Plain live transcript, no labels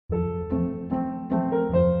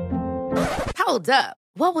Hold up.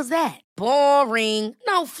 What was that? Boring.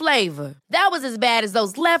 No flavor. That was as bad as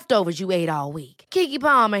those leftovers you ate all week. Keke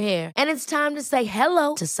Palmer here. And it's time to say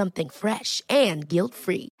hello to something fresh and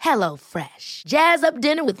guilt-free. Hello Fresh. Jazz up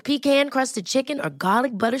dinner with pecan-crusted chicken or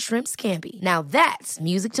garlic butter shrimp scampi. Now that's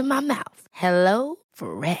music to my mouth. Hello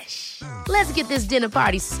Fresh. Let's get this dinner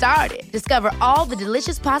party started. Discover all the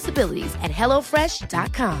delicious possibilities at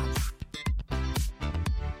hellofresh.com.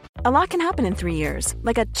 A lot can happen in 3 years,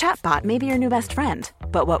 like a chatbot may be your new best friend.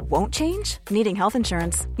 But what won't change? Needing health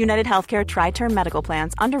insurance. United Healthcare Tri-Term Medical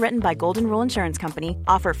Plans, underwritten by Golden Rule Insurance Company,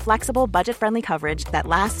 offer flexible, budget-friendly coverage that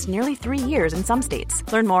lasts nearly 3 years in some states.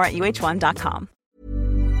 Learn more at uh1.com.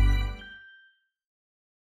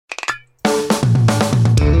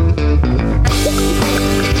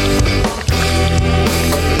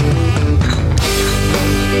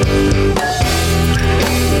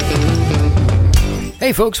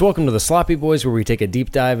 Hey folks, welcome to the Sloppy Boys, where we take a deep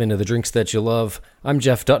dive into the drinks that you love. I'm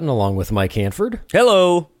Jeff Dutton, along with Mike Hanford.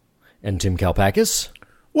 Hello. And Tim Kalpakis.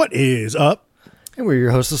 What is up? And we're your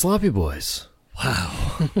hosts, the Sloppy Boys.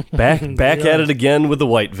 Wow. Back at it again with the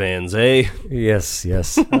white vans, eh? Yes.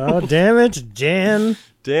 Oh, damn it, Dan.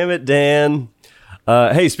 Damn it, Dan.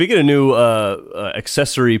 Hey, speaking of new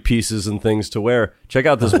accessory pieces and things to wear, check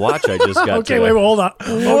out this watch I just got. Okay, wait, hold on.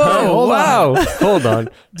 Hold on. Hold on.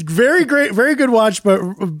 Very great, very good watch, but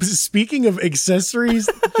speaking of accessories,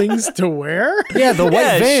 things to wear? Yeah, the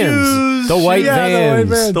white vans. Shoes. The white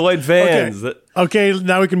vans. The white vans. Okay,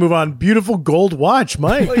 now we can move on. Beautiful gold watch,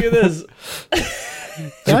 Mike. Look at this.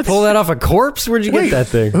 Did you pull that off a corpse? Where'd you get that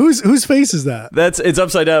thing? Whose face is that? It's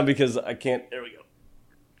upside down because I can't. There we go.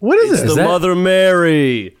 What is It's it? the Mother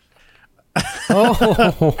Mary.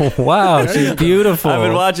 Oh, wow. She's beautiful. I've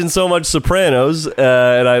been watching so much Sopranos,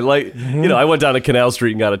 and I like, I went down to Canal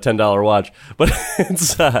Street and got a $10 watch. But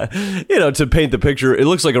it's, to paint the picture, it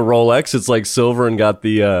looks like a Rolex. It's like silver and got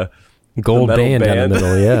the gold the band down the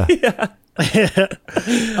middle, yeah. Yeah.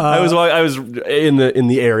 I was in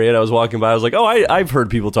the area and I was walking by. I was like, I've heard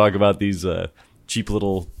people talk about these cheap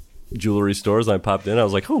little jewelry stores. And I popped in. I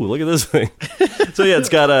was like, oh, look at this thing. So yeah, it's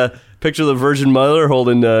got a picture of the Virgin Mother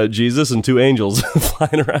holding Jesus and two angels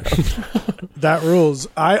flying around. That rules.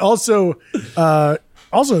 I also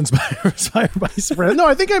inspired by Sopranos. No,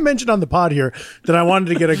 I think I mentioned on the pod here that I wanted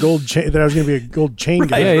to get a gold chain. That I was going to be a gold chain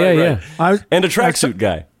guy. Yeah. And a tracksuit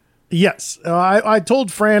guy. Yes, I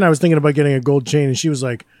told Fran I was thinking about getting a gold chain, and she was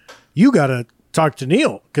like, "You got to talk to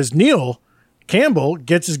Neil because Neil Campbell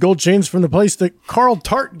gets his gold chains from the place that Carl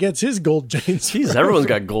Tart gets his gold chains. Jeez, everyone's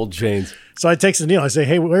got gold chains." So I texted Neil. I say,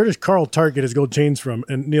 "Hey, where does Carl Tart get his gold chains from?"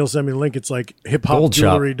 And Neil sent me the link. It's like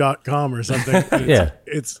hiphopjewelry.com or something.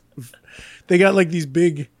 It's they got like these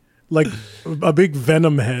big, like a big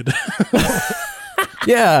Venom head.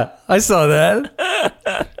 Yeah, I saw that.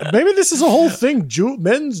 Maybe this is a whole thing.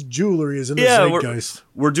 Men's jewelry is in the zeitgeist.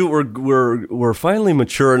 We're finally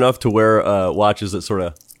mature enough to wear watches that sort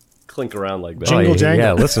of clink around like that. Jingle jangle.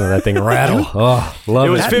 Yeah, listen to that thing rattle. Oh, love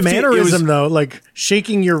it. That mannerism, though, like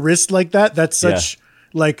shaking your wrist like that, that's such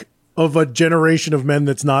like of a generation of men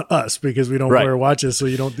that's not us because we don't wear watches, so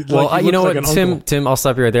you don't. Well, you know what, Tim, I'll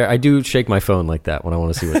stop you right there. I do shake my phone like that when I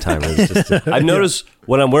want to see what time it is. I've noticed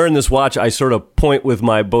when I'm wearing this watch, I sort of point with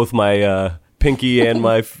both my pinky and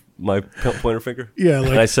my pointer finger. Yeah,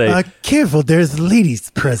 like, and I say, "Careful, there's ladies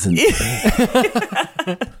present."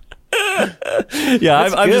 Yeah,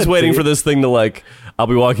 I'm just waiting for this thing to I'll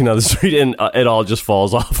be walking down the street and it all just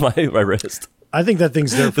falls off my wrist. I think that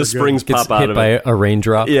thing's there for the springs good. pop out of it. Hit by a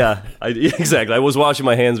raindrop. Yeah, exactly. I was washing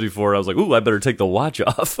my hands before. I was like, ooh, I better take the watch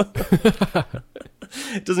off.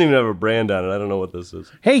 It doesn't even have a brand on it. I don't know what this is.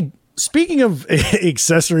 Hey, speaking of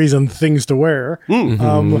accessories and things to wear,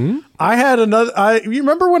 I had another. You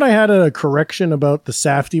remember when I had a correction about the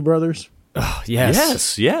Safdie brothers? Oh,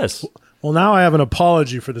 yes. Well, now I have an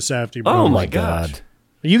apology for the Safdie brothers. Oh my God.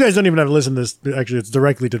 You guys don't even have to listen to this. Actually, it's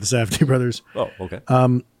directly to the Safdie brothers. Oh, okay.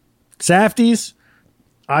 Safdies,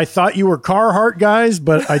 I thought you were Carhartt guys,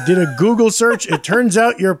 but I did a Google search. It turns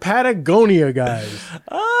out you're Patagonia guys.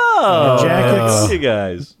 Oh, jackets. You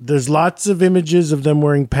guys. There's lots of images of them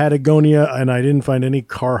wearing Patagonia, and I didn't find any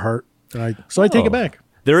Carhartt. So I take it back.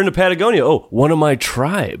 They're into Patagonia. Oh, one of my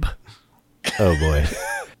tribe. Oh, boy.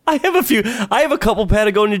 I have a couple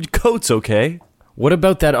Patagonia coats, okay? What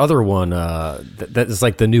about that other one that is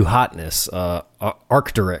like the new hotness,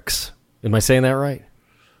 Arc'teryx? Am I saying that right?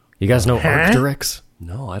 You guys know Arc'teryx?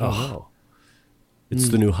 No, I don't know. It's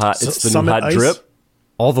the new hot. It's the new Summit hot Ice? drip.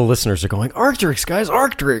 All the listeners are going, Arc'teryx, guys,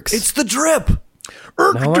 Arc'teryx. It's the drip.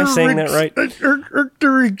 Arc'teryx. Now am I saying that right?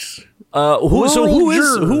 Arc'teryx.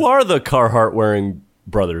 Who are the Carhartt wearing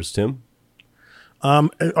brothers, Tim?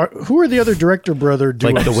 Who are the other director brother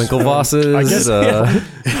duos? Like the Winklevosses? I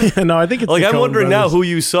guess. No, I think it's Like, the I'm Coen wondering now brothers. who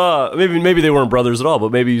you saw. Maybe they weren't brothers at all,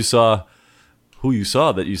 but maybe you saw who you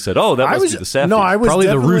saw that you said, oh, that must be the Safdies. No, I was Probably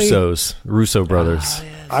the definitely- Russos. Russo brothers.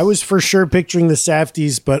 I was for sure picturing the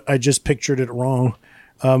Safdies, but I just pictured it wrong.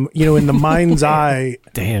 In the mind's eye,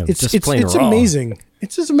 Damn, it's just plain it's wrong. amazing.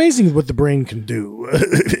 It's just amazing what the brain can do.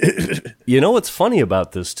 You know what's funny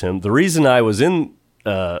about this, Tim? The reason I was in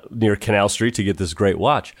near Canal Street to get this great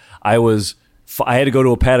watch, I had to go to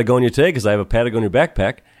a Patagonia today because I have a Patagonia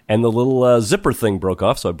backpack, and the little zipper thing broke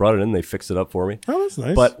off, so I brought it in. They fixed it up for me. Oh, that's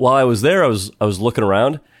nice. But while I was there, I was looking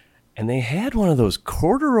around, and they had one of those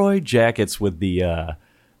corduroy jackets with the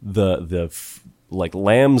like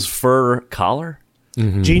lamb's fur collar.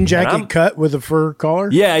 Jean jacket cut with a fur collar.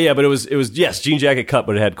 Yeah, but it was jean jacket cut,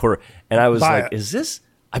 but it had corduroy, and I was Buy like, it. is this?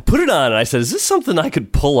 I put it on, and I said, is this something I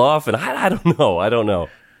could pull off? And I don't know.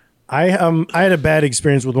 I had a bad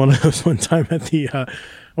experience with one of those one time at the. I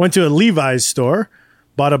went to a Levi's store,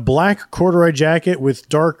 bought a black corduroy jacket with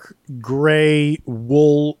dark gray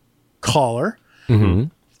wool collar,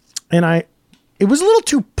 and it was a little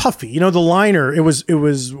too puffy. The liner, it was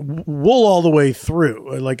wool all the way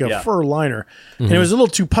through, like a fur liner, and it was a little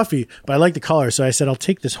too puffy. But I like the collar, so I said, I'll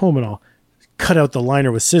take this home and I'll cut out the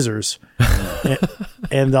liner with scissors,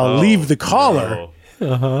 and I'll leave the collar.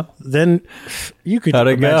 Then you could How'd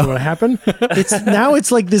it imagine go? what happened.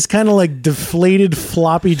 It's like this kind of like deflated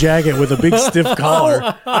floppy jacket with a big stiff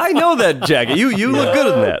collar. I know that jacket. You look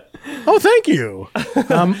good in that. Oh, thank you.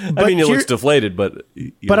 I mean, it looks deflated, but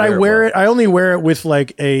I wear well. it. I only wear it with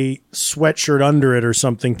like a sweatshirt under it or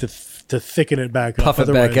something to thicken it back up. Puff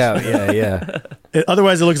it back out. Yeah.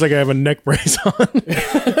 Otherwise, it looks like I have a neck brace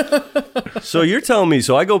on. So you're telling me?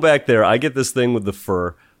 So I go back there. I get this thing with the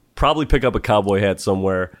fur. Probably pick up a cowboy hat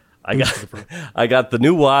somewhere. I got the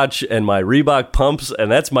new watch and my Reebok pumps,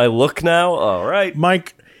 and that's my look now. All right,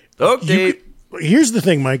 Mike. okay. Here's the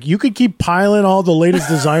thing, Mike. You could keep piling all the latest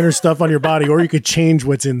designer stuff on your body, or you could change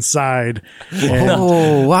what's inside. And-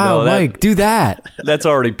 Oh, wow, No, that- Mike, do that. That's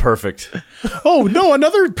already perfect. oh no,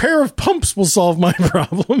 another pair of pumps will solve my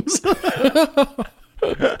problems.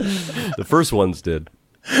 The first ones did.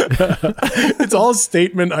 It's all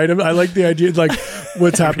statement items. I like the idea, like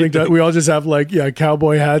what's happening. We all just have like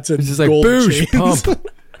cowboy hats and It's just like, gold boosh, chains. pump.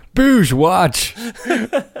 Boosh, watch.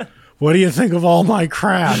 What do you think of all my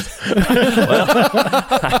crap?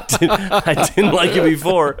 I didn't like it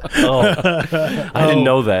before. Oh, I didn't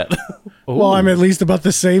know that. Well, I'm at least about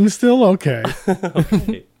the same still. Okay.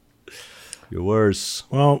 You're worse.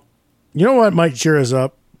 Well, you know what might cheer us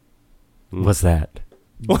up? What's that?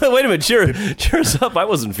 Wait a minute. Cheer us up. I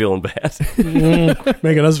wasn't feeling bad.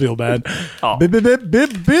 Making us feel bad. Oh. Bip, bip, bip,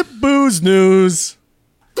 bip, bip, booze news.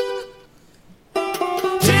 Tim,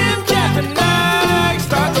 Jeff, and Mike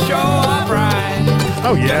start the show off right.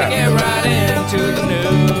 Oh, yeah. Get right into the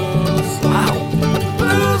news. Wow.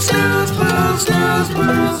 Blues news, blues news,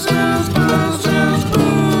 blues news, blues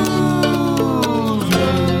news,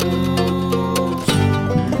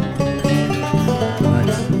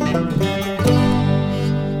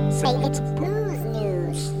 Say it's blues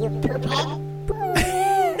news, you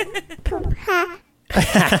poophead.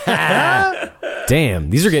 Damn,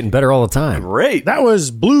 these are getting better all the time. Great. That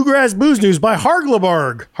was Bluegrass Booze News by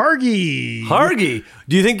Harglebarg. Hargy. Hargy.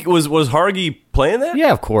 Do you think was Hargy playing that?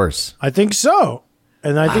 Yeah, of course. I think so.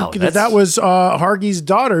 And I think that's- that was Hargy's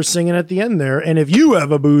daughter singing at the end there. And if you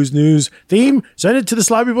have a Booze News theme, send it to the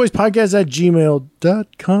Sloppy Boys Podcast at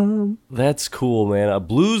gmail.com. That's cool, man. A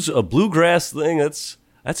bluegrass thing. That's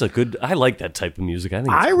a good. I like that type of music. I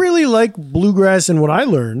think. I really like bluegrass, and what I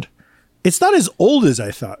learned, it's not as old as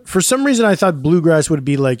I thought. For some reason, I thought bluegrass would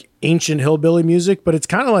be like ancient hillbilly music, but it's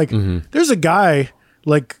kind of like there's a guy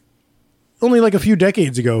like only like a few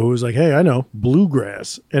decades ago who was like, "Hey, I know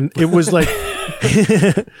bluegrass," and it was like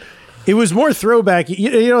it was more throwback.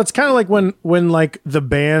 You know, it's kind of like when like the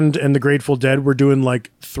band and the Grateful Dead were doing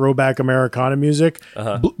like throwback Americana music.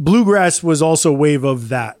 Bluegrass was also a wave of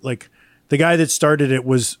that. Like the guy that started it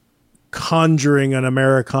was conjuring an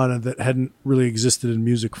Americana that hadn't really existed in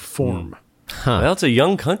music form. Well, it's a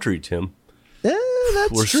young country, Tim.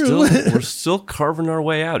 That's We're true. we're still carving our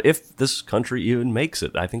way out. If this country even makes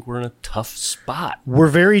it, I think we're in a tough spot. We're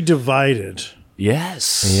very divided.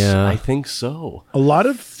 Yes. Yeah. I think so. A lot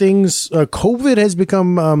of things. COVID has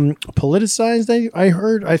become politicized.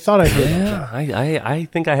 I thought I heard. Yeah, I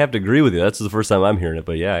think I have to agree with you. That's the first time I'm hearing it,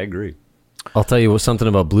 but yeah, I agree. I'll tell you something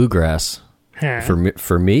about bluegrass.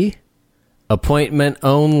 For me, appointment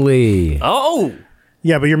only. Oh,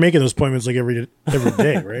 Yeah, but you're making those appointments like every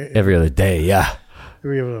day, right? Every other day, yeah.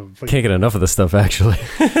 Every other fucking- Can't get enough of this stuff, actually.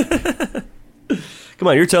 Come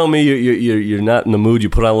on, you're telling me you're not in the mood. You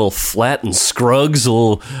put on a little Flat and Scruggs, a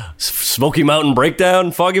little Smoky Mountain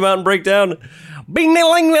Breakdown, Foggy Mountain Breakdown.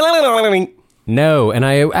 No, and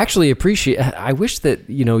I actually appreciate. I wish that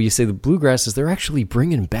you say the bluegrasses. They're actually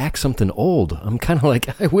bringing back something old. I'm kind of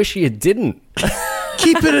like, I wish you didn't.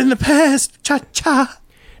 Keep it in the past, cha cha.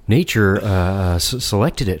 Nature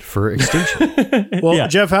selected it for extinction. Well,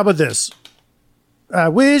 Jeff, how about this? I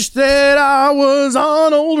wish that I was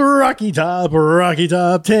on old Rocky Top,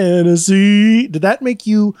 Tennessee. Did that make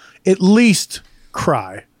you at least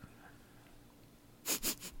cry?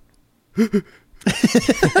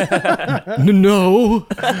 No.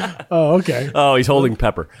 Oh, okay. Oh, he's holding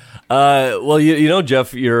Pepper. Well,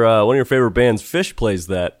 Jeff, your one of your favorite bands, Fish, plays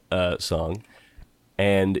that song.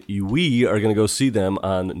 And we are going to go see them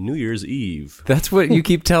on New Year's Eve. That's what you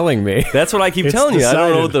keep telling me. That's what I keep telling you. I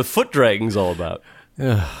don't know what the foot dragging's all about.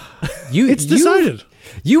 It's decided.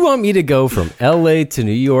 You want me to go from L.A. to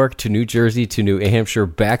New York to New Jersey to New Hampshire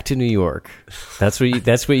back to New York. That's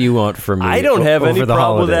what you want from me. I don't have any the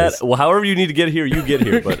problem holidays. with that. Well, however you need to get here, you get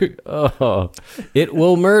here. But it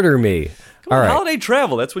will murder me. All right. Holiday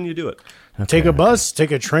travel, that's when you do it. Okay. Take a bus, take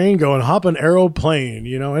a train, go and hop an aeroplane.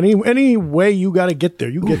 Any way you got to get there,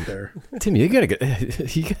 you get there. Tim,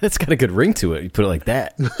 that's got a good ring to it. You put it like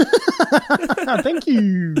that. Thank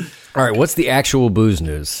you. All right, what's the actual booze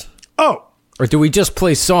news? Oh. Or do we just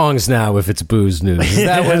play songs now if it's booze news? Is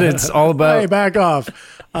that what it's all about? Hey, back off.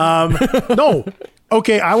 No.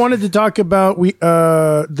 Okay, I wanted to talk about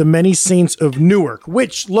the Many Saints of Newark,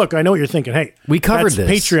 which, look, I know what you're thinking. Hey, we covered this.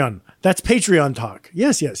 Patreon. That's Patreon talk.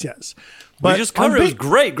 Yes. But we just covered it. It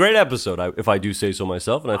was great episode, if I do say so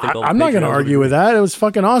myself. And I think I'm not going to argue with that. It was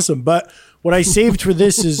fucking awesome. But what I saved for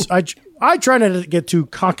this is I try not to get too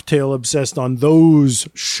cocktail obsessed on those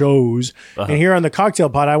shows. And here on the Cocktail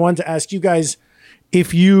Pod, I wanted to ask you guys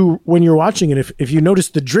when you're watching it, if you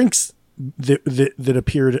noticed the drinks that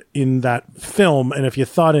appeared in that film, and if you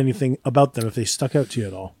thought anything about them, if they stuck out to you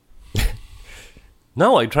at all.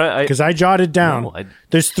 No, because I jotted down. No,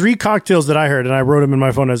 there's 3 cocktails that I heard, and I wrote them in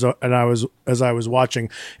my phone as I was watching,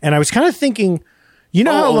 and I was kind of thinking,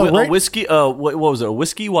 how a whiskey. What was it? A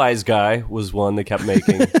Whiskey Wise Guy was one they kept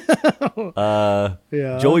making.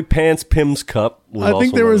 Yeah. Joey Pants Pim's Cup. I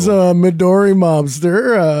think there was a Midori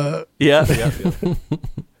Mobster. Yeah.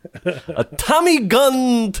 A Tommy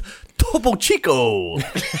Gun Topo Chico.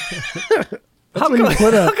 How come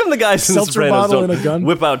the guys in The Sopranos don't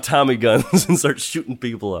whip out Tommy guns and start shooting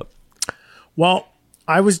people up? Well,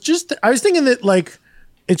 I was thinking that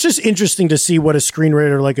it's just interesting to see what a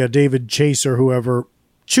screenwriter like a David Chase or whoever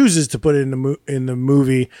chooses to put in the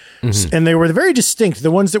movie, and they were very distinct.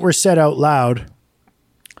 The ones that were said out loud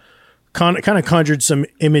kind of conjured some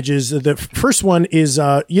images. The first one is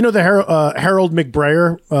the Harold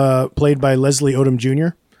McBrayer, played by Leslie Odom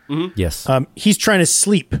Jr. Mm-hmm. Yes, he's trying to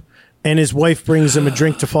sleep. And his wife brings him a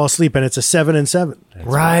drink to fall asleep, and it's a 7 and 7.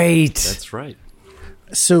 Right. That's right.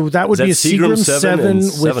 So that would be a Seagram 7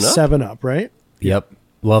 with 7-Up, right? Yep.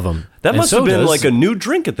 Love them. That must have been like a new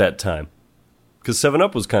drink at that time, because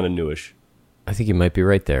 7-Up was kind of newish. I think you might be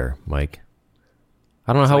right there, Mike.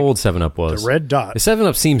 I don't know how old 7-Up was. The red dot. The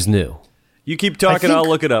 7-Up seems new. You keep talking, I'll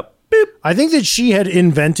look it up. Beep. I think that she had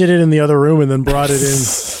invented it in the other room and then brought it in.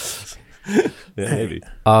 Yeah, maybe.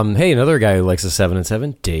 Hey, another guy who likes a 7 and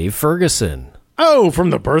 7, Dave Ferguson. Oh, from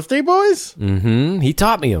the Birthday Boys? Mm-hmm. He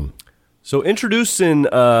taught me him. So introduced in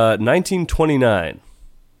 1929.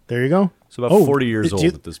 There you go. So about 40 years old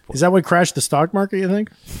at this point. Is that what crashed the stock market, you think?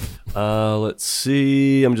 Let's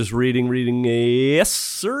see. I'm just reading. Yes,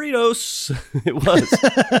 Cerritos. It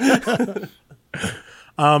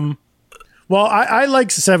was. Well, I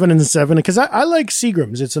like 7 and 7 because I like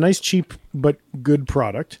Seagram's. It's a nice, cheap, but good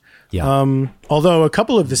product. Yeah. Although a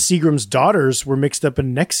couple of the Seagram's daughters were mixed up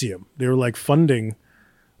in Nexium. They were like funding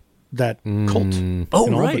that cult in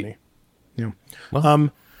Albany. Yeah.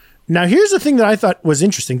 Well. Now, here's the thing that I thought was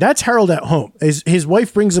interesting. That's Harold at home. His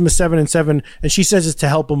wife brings him a 7 and 7, and she says it's to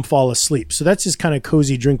help him fall asleep. So that's his kind of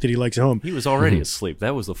cozy drink that he likes at home. He was already asleep.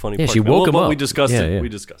 That was the funny part. She woke him up. We discussed it. Yeah. We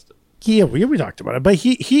discussed it. Yeah, we talked about it. But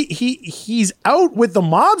he's out with the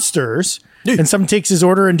mobsters, and someone takes his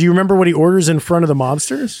order. And do you remember what he orders in front of the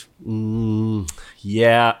mobsters?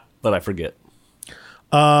 Yeah, but I forget.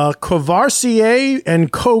 Courvoisier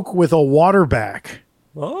and Coke with a water back.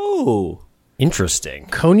 Oh, interesting.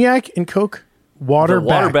 Cognac and Coke, water back.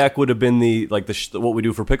 The water back would have been what we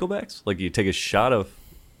do for picklebacks. Like you take a shot of.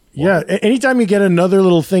 Yeah, anytime you get another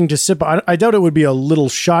little thing to sip, I doubt it would be a little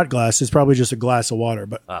shot glass. It's probably just a glass of water.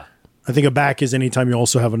 But I think a back is anytime you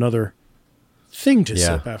also have another thing to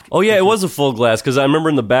sip after. Oh, yeah, it was a full glass because I remember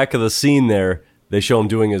in the back of the scene there, they show him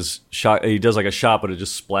doing his shot. He does like a shot, but it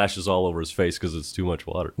just splashes all over his face because it's too much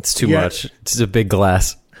water. It's too much. It's a big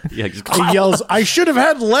glass. Yeah, just, He yells, "I should have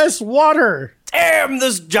had less water." damn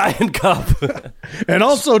this giant cup And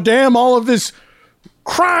also, damn all of this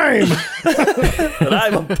crime. that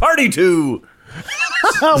I'm a party to.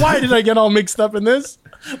 Why did I get all mixed up in this?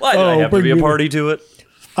 Why did I have to be a but- party to it?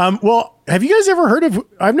 Well, have you guys ever heard of?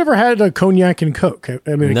 I've never had a cognac and Coke. I mean,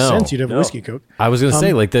 it makes No. sense. You'd have a whiskey Coke. I was going to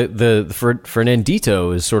say, like, the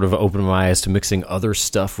Fernandito is sort of opened my eyes to mixing other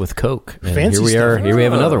stuff with Coke. And Fancy here we stuff. are. Here we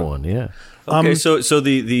have another one. Yeah. Okay, so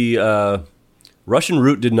the Russian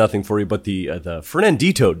root did nothing for you, but the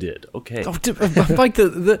Fernandito did. Okay. Oh, Mike,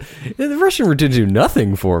 the Russian root did do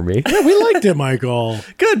nothing for me. Yeah, we liked it, Michael.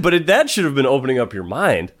 Good, but that should have been opening up your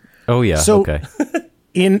mind. Oh, yeah. So- okay.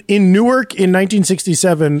 In Newark in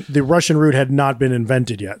 1967, the Russian root had not been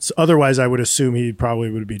invented yet. So otherwise, I would assume he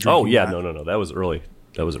probably would be drinking. Oh, yeah, that. no. That was early.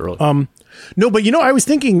 No, but I was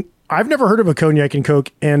thinking, I've never heard of a cognac and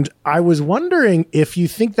Coke, and I was wondering if you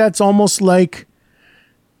think that's almost like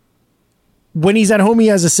when he's at home, he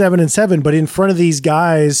has a 7 and 7, but in front of these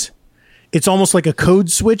guys, it's almost like a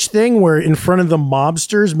code switch thing where in front of the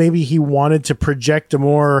mobsters, maybe he wanted to project a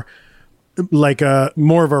more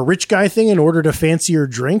of a rich guy thing in order to fancier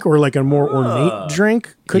drink or like a more ornate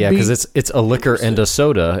drink. Could Yeah, be because it's a liquor and a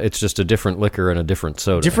soda. It's just a different liquor and a different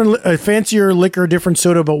soda. a fancier liquor, different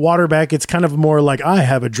soda, but waterback. It's kind of more like I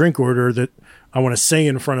have a drink order that I want to say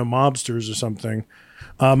in front of mobsters or something.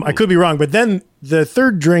 I could be wrong, but then the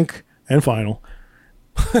third drink and final,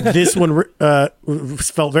 this one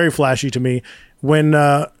felt very flashy to me. When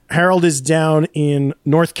Harold is down in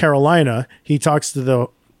North Carolina, he talks to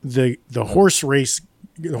the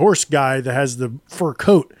horse guy that has the fur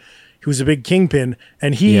coat, who's a big kingpin,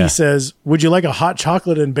 and he says, "Would you like a hot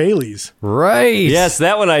chocolate and Bailey's?" Right. Yes,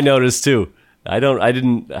 that one I noticed too. I'd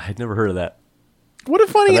never heard of that. What a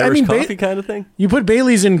funny! An I Irish mean, coffee kind of thing. you put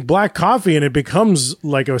Bailey's in black coffee and it becomes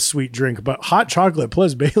like a sweet drink, but hot chocolate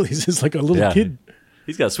plus Bailey's is like a little Yeah. kid.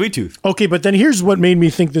 He's got a sweet tooth. Okay, but then here's what made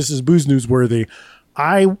me think this is booze newsworthy.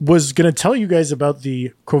 I was going to tell you guys about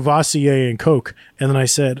the Courvoisier and Coke, and then I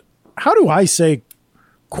said, how do I say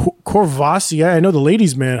Courvoisier? I know how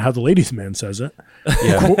the ladies' man says it.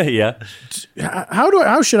 Yeah.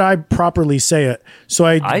 How should I properly say it? So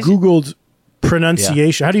I Googled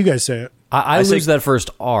pronunciation. How do you guys say it? I lose that first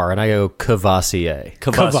R and I go Cavassier.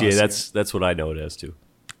 Cavassier. That's what I know it as too.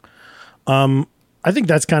 I think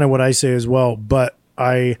that's kind of what I say as well, but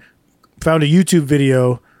I found a YouTube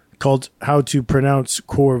video called How to Pronounce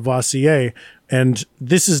Courvoisier, and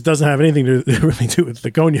this doesn't have anything to really do with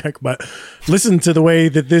the cognac, but listen to the way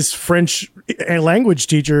that this French language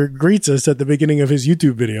teacher greets us at the beginning of his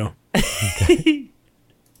YouTube video.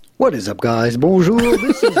 What is up, guys? Bonjour.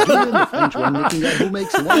 This is Julian, the French winemaker who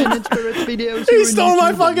makes wine and spirits videos. He stole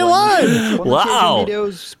my fucking line! Wow.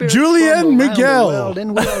 Julien Miguel.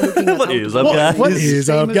 What is up, guys? What is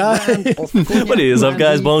up, guys? What is up,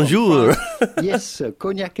 guys? Bonjour. Yes,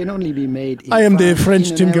 cognac can only be made in I am the France,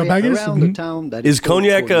 French in Tim an area Gilbaggis. around the town that Is called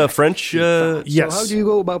cognac French? Yes. So how do you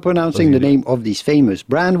go about pronouncing the name of this famous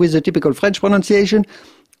brand with the typical French pronunciation?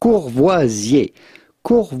 Courvoisier.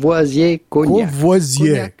 Courvoisier cognac.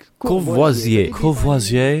 Courvoisier. Courvoisier.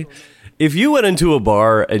 Courvoisier. If you went into a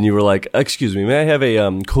bar and you were like, "Excuse me, may I have a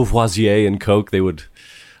Courvoisier and Coke?" They would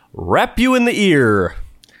wrap you in the ear.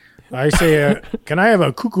 I say, can I have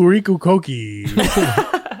a Kukuriku Koki?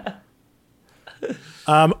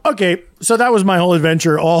 Okay, so that was my whole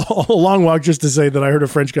adventure, all a long walk just to say that I heard a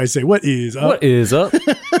French guy say, "What is up?" What is up?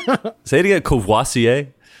 Say it again, Courvoisier.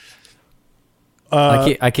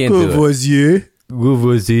 I can't do it. Courvoisier.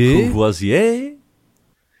 Courvoisier. Courvoisier.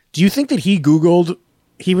 Do you think that he Googled?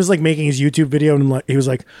 He was like making his YouTube video, and he was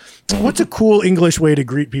like, "What's a cool English way to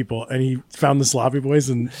greet people?" And he found the sloppy boys,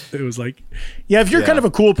 and it was like, "Yeah, if you're kind of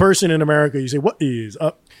a cool person in America, you say, 'What is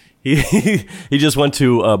up?'" He just went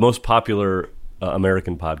to most popular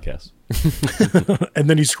American podcast. And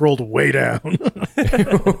then he scrolled way down.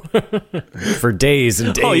 For days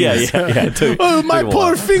and days. Oh yeah. It took- Oh, my took a poor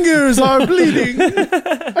while. fingers are bleeding.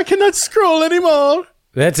 I cannot scroll anymore.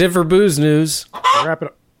 That's it for booze news. Wrap it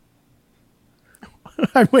up.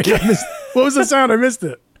 I missed. What was the sound? I missed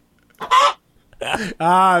it.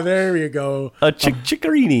 There you go. A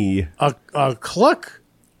chickarini. A cluck.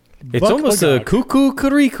 It's Buck almost Bugog. a cuckoo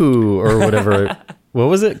kuriku or whatever. What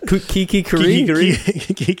was it? Kiki kuri?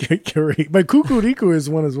 Kikikiri. But Kukuriku is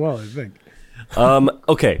one as well, I think.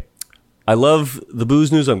 Okay. I love the booze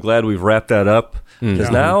news. I'm glad we've wrapped that up. Because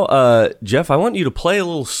now, Jeff, I want you to play a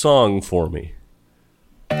little song for me.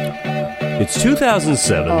 It's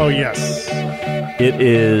 2007. Oh, yes. It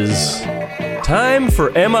is time for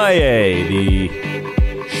MIA, the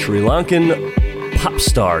Sri Lankan pop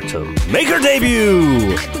star, to make her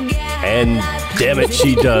debut. And damn it,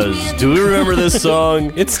 she does. Do we remember this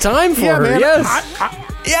song? It's time for her, man, yes.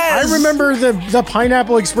 Yes! I remember the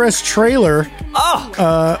Pineapple Express trailer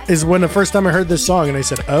is when the first time I heard this song, and I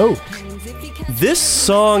said, oh. This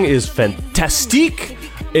song is fantastic.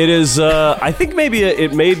 It is, I think maybe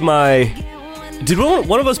it made my... Did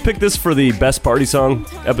one of us pick this for the best party song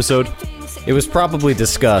episode? It was probably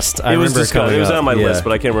discussed. I remember discussed. It was on my Yeah. list,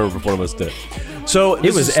 but I can't remember if one of us did. So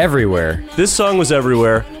It was everywhere. This song was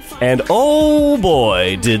everywhere, and oh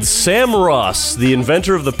boy, did Sam Ross, the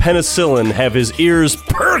inventor of the penicillin, have his ears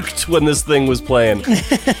perked when this thing was playing.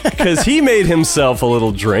 Because he made himself a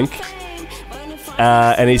little drink,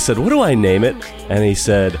 and he said, what do I name it? And he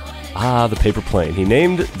said, the Paper Plane. He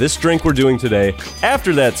named this drink we're doing today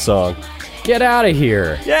after that song. Get out of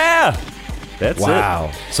here. Yeah! That's it.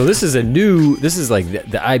 Wow. So this is like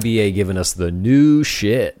the IBA giving us the new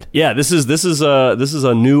shit. Yeah, this is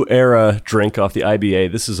a new era drink off the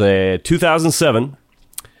IBA. This is a 2007.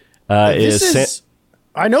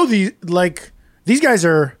 I know these guys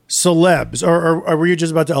are celebs, or were you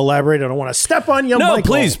just about to elaborate? I don't want to step on you, No,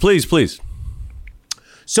 Michael. please.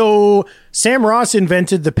 So Sam Ross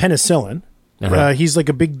invented the penicillin. He's like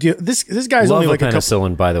a big deal. This guy's Love only like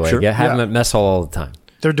penicillin, by the way. Sure. Yeah, have them at mess hall all the time.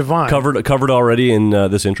 They're divine. Covered already in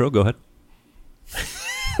this intro. Go ahead.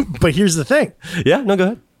 But here's the thing. Yeah, no, go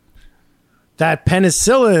ahead. That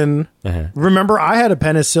penicillin, remember I had a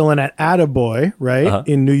penicillin at Attaboy, right?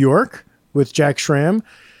 In New York with Jack Schramm.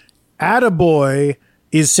 Attaboy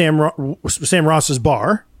is Sam Ross's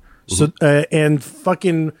bar. So and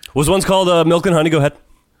fucking Was one's called Milk and Honey. Go ahead.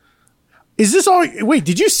 is this all? Wait,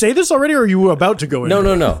 did you say this already, or are you about to go in? No.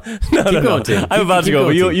 No. Keep going, Tim. I'm about to go,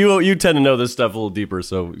 but Tim. you tend to know this stuff a little deeper,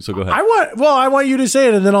 so go ahead. I want you to say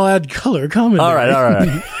it, and then I'll add color commentary. All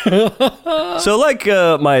right. So, like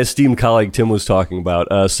my esteemed colleague Tim was talking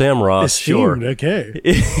about, Sam Ross, Esteemed, okay.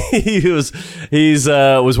 he's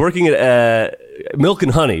was working at Milk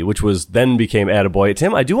and Honey, which then became Attaboy.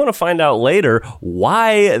 Tim, I do want to find out later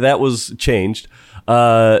why that was changed.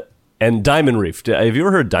 And Diamond Reef. Have you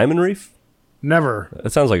ever heard of Diamond Reef? Never.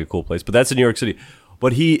 That sounds like a cool place, but that's in New York City.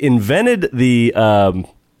 But he invented the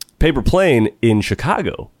paper plane in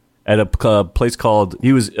Chicago at a place called...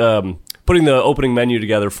 He was putting the opening menu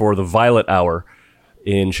together for the Violet Hour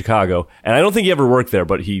in Chicago. And I don't think he ever worked there,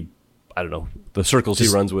 but I don't know, the circles he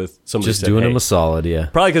runs with. Somebody Just said, doing hey, him a solid, yeah.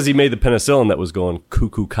 probably because he made the penicillin that was going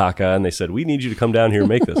cuckoo caca, and they said, we need you to come down here and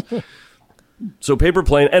make this. So paper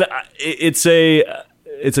plane, and it's a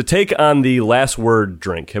take on the Last Word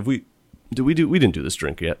drink. We didn't do this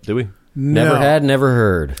drink yet, did we? Never had, never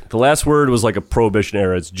heard. The Last Word was like a Prohibition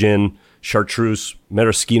era. It's gin, chartreuse,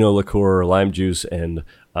 maraschino liqueur, lime juice, and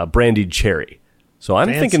brandied cherry. So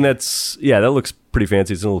I'm thinking that looks pretty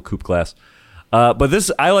fancy. It's in a little coupe glass.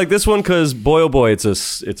 But I like this one because boy oh boy, it's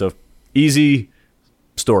a easy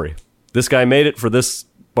story. This guy made it for this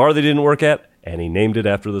bar they didn't work at, and he named it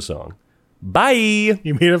after the song. Bye.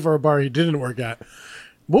 You made it for a bar he didn't work at.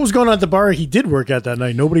 What was going on at the bar he did work at that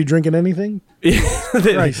night? Nobody drinking anything? They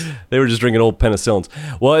were just drinking old penicillins.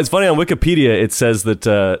 Well, it's funny, on Wikipedia it says that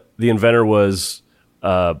the inventor was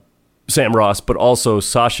Sam Ross, but also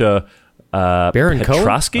Sasha Baron Cohen?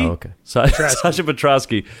 Petrosky. Oh, okay. Sasha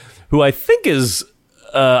Petrosky, who I think is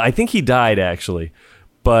I think he died actually,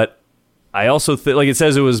 but I also like it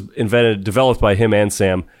says it was developed by him and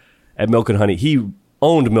Sam at Milk and Honey. He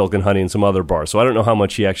owned Milk and Honey and some other bars, so I don't know how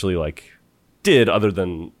much he actually did other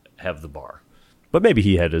than have the bar, but maybe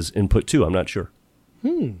he had his input too. I'm not sure.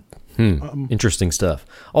 Interesting stuff.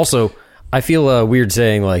 Also, I feel weird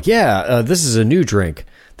saying this is a new drink.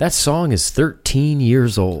 That song is 13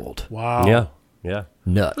 years old. Wow. Yeah.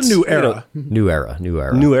 Nuts. New era. New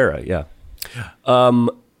era. Yeah.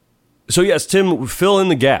 So yes, Tim, fill in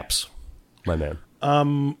the gaps, my man.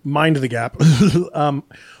 Mind the gap.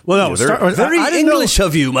 Well, no, very I didn't English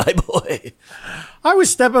of you, my boy. I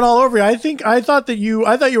was stepping all over you. I thought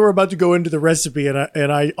you were about to go into the recipe, and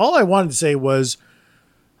I all I wanted to say was,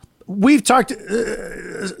 we've talked.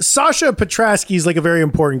 Sasha Petrosky is like a very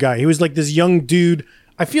important guy. He was like this young dude.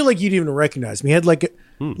 I feel like you'd even recognize him. He had like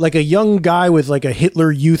a young guy with like a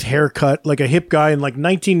Hitler Youth haircut, like a hip guy in like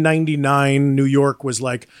 1999. New York was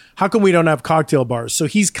like, how come we don't have cocktail bars? So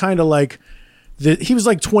he's kind of like he was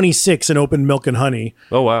like 26 and opened Milk and Honey.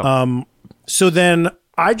 Oh wow. So then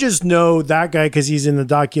I just know that guy because he's in the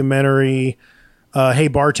documentary Hey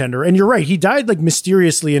Bartender. And you're right, he died like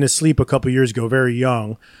mysteriously in his sleep a couple years ago, very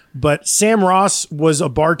young. But Sam Ross was a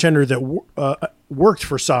bartender that worked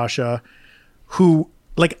for Sasha, who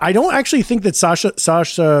like I don't actually think that Sasha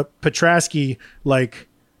Petrasky like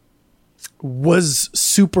was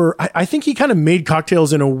super. I think he kind of made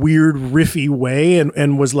cocktails in a weird riffy way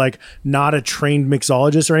and was like not a trained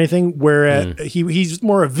mixologist or anything. Whereas he's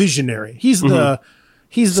more a visionary. He's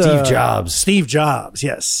Steve Jobs. Steve Jobs,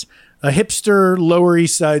 yes, a hipster Lower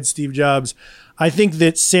East Side Steve Jobs. I think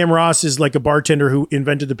that Sam Ross is like a bartender who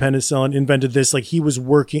invented the penicillin, invented this. Like he was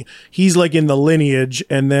working. He's like in the lineage,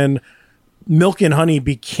 and then Milk and Honey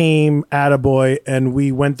became Attaboy, and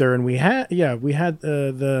we went there and we had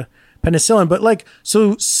the penicillin. But like,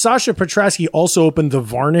 so Sasha Petrasky also opened the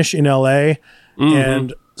Varnish in LA,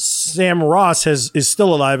 and Sam Ross is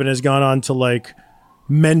still alive and has gone on to like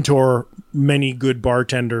mentor many good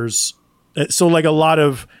bartenders. So like a lot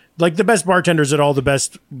of like the best bartenders at all the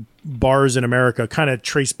best bars in America kind of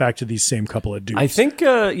trace back to these same couple of dudes. I think,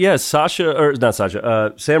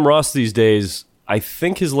 Sam Ross these days, I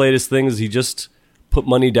think his latest thing is he just put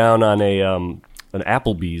money down on an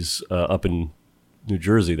Applebee's up in New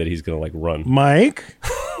Jersey that he's going to like run. Mike,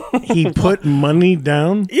 he put money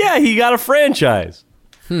down? Yeah, he got a franchise.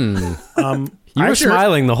 You were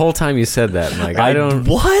smiling the whole time you said that, Mike. I don't.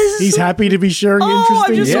 Was? He's happy to be sharing I'm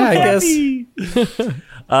interesting. just so I happy. guess.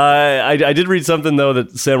 I did read something though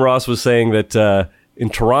that Sam Ross was saying that in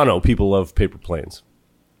Toronto people love paper planes.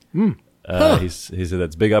 He said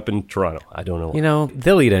that's big up in Toronto. I don't know. You know,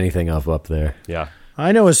 they'll eat anything up there. Yeah.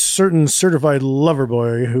 I know a certain certified lover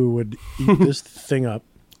boy who would eat this thing up.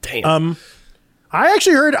 Damn. I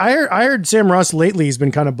actually heard Sam Ross lately. He's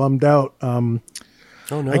been kind of bummed out.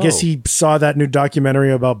 Oh no. I guess he saw that new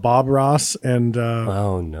documentary about Bob Ross, and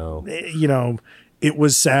Oh no. you know, it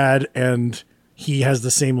was sad, and he has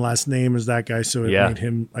the same last name as that guy, so it made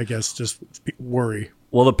him, I guess, just worry.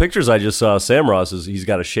 Well, the pictures I just saw, Sam Ross he's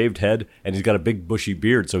got a shaved head and he's got a big bushy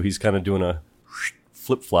beard, so he's kind of doing a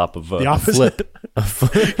flip flop of The opposite.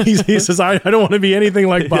 He says, I don't want to be anything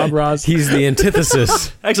like Bob Ross. He's the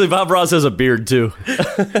antithesis. Actually, Bob Ross has a beard too.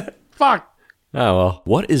 Fuck. Oh, well.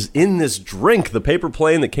 What is in this drink? The paper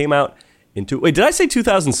plane that came out wait, did I say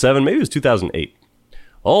 2007? Maybe it was 2008.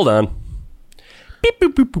 Hold on. Beep,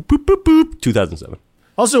 boop, boop, boop, boop, boop, boop. 2007.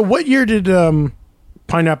 Also, what year did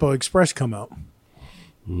Pineapple Express come out?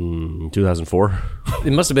 2004.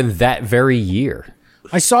 It must have been that very year.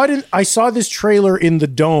 I saw this trailer in the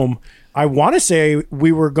Dome. I want to say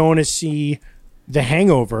we were going to see The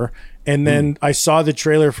Hangover, and then I saw the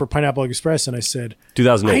trailer for Pineapple Express, and I said,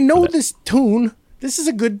 2008. I know this tune. This is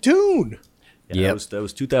a good tune. Yeah, that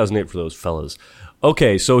was 2008 for those fellas.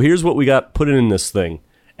 Okay, so here's what we got put in this thing.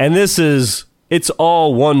 And it's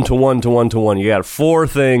all 1 to 1 to 1 to 1. You got 4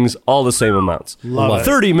 things, all the same amounts. Love it.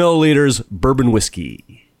 30 milliliters bourbon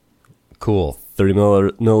whiskey. Cool. 30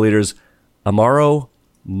 milliliters Amaro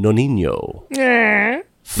Nonino.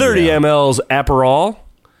 30 mLs Aperol.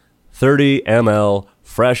 30 ml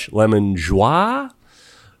fresh lemon joie.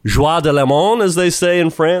 Joie de lemon, as they say in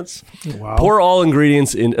France. Wow. Pour all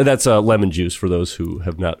ingredients in. That's lemon juice for those who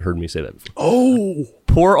have not heard me say that before. Oh.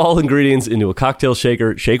 Pour all ingredients into a cocktail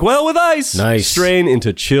shaker. Shake well with ice. Nice. Strain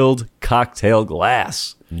into chilled cocktail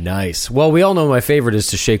glass. Nice. Well, we all know my favorite is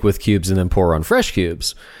to shake with cubes and then pour on fresh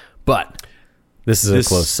cubes. But this is a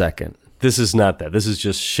close second. This is not that. This is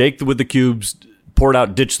just shake with the cubes, pour it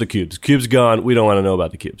out, ditch the cubes. Cubes gone. We don't want to know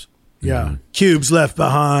about the cubes. Yeah. Cubes left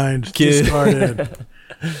behind. Discarded.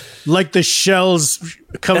 Like the shells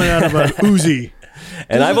coming out of a Uzi.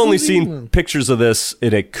 And I've only seen pictures of this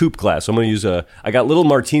in a coupe glass. So I'm going to use I got little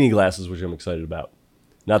martini glasses, which I'm excited about.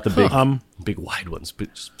 Not the big wide ones,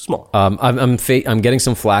 but just small. I'm getting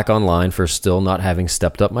some flack online for still not having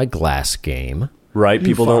stepped up my glass game. Right?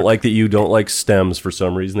 People don't like that you don't like stems for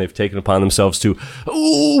some reason. They've taken upon themselves to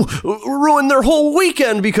ruin their whole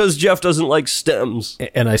weekend because Jeff doesn't like stems.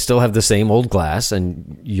 And I still have the same old glass,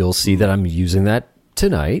 and you'll see that I'm using that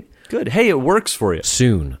tonight. Good. Hey, it works for you.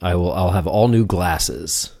 Soon, I'll have all new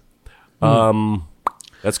glasses.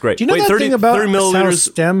 That's great. Do you know that 30, thing about 30 milliliters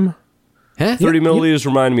stem? Huh? 30 milliliters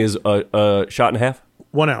remind me is a shot and a half.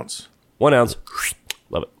 1 ounce. 1 ounce.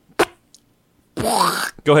 Love it.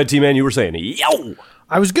 Go ahead, T-Man. You were saying, yo!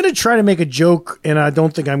 I was going to try to make a joke, and I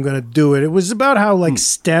don't think I'm going to do it. It was about how, like,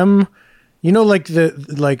 STEM, you know, like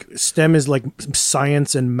STEM is like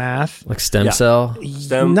science and math. Like stem cell?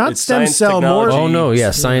 STEM, Not it's stem science, cell, more. technology. Oh, no,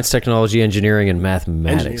 yeah. Science, technology, engineering, and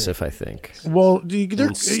mathematics, if I think. Well, STEAM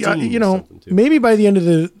you know, something, too. maybe by the end of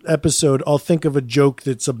the episode, I'll think of a joke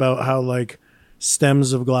that's about how, like,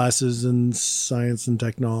 stems of glasses and science and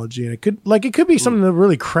technology. And it could be something that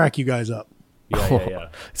really crack you guys up. Yeah.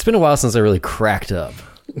 It's been a while since I really cracked up.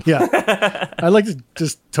 Yeah. I like to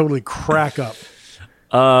just totally crack up.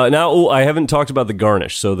 Now, I haven't talked about the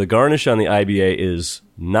garnish. So the garnish on the IBA is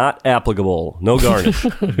not applicable. No garnish.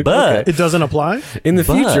 But it doesn't apply? In the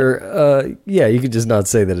future, yeah, you could just not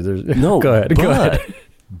say that. No, go ahead. Go ahead.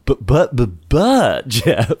 But,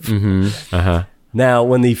 Jeff. Mm-hmm. Uh-huh. Now,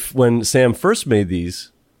 when Sam first made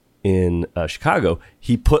these in Chicago,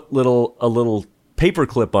 he put a little paper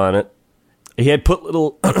clip on it. He had put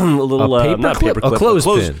not paper clip, a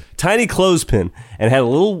clothespin, tiny clothespin, and had a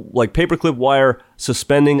little like paperclip wire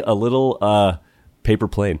suspending a little paper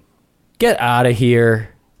plane. Get out of here!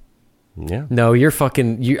 Yeah. No, you're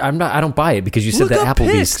fucking. I don't buy it because you said that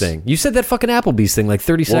Applebee's thing. You said that fucking Applebee's thing like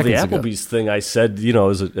 30 seconds ago. The Applebee's thing I said,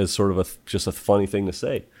 as sort of just a funny thing to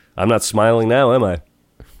say. I'm not smiling now, am I?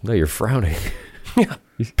 No, you're frowning. Yeah,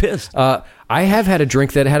 you're pissed. I have had a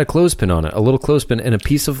drink that had a clothespin on it, a little clothespin, and a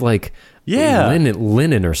piece of like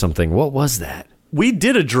linen or something. What was that? We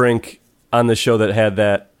did a drink on the show that had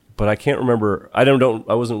that, but I can't remember. I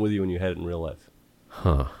wasn't with you when you had it in real life.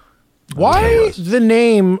 Huh. Why the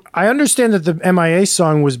name? I understand that the MIA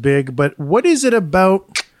song was big, but what is it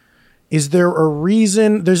about? Is there a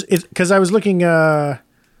reason? Because I was looking.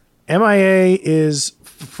 MIA is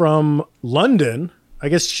from London. I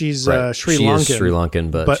guess she's Sri Lankan. She is Sri Lankan,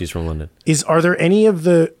 but she's from London. Are any of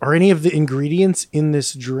the ingredients in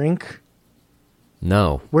this drink?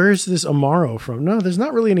 No. Where is this Amaro from? No, there's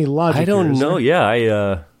not really any logic. I don't know.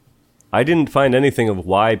 Yeah, I didn't find anything of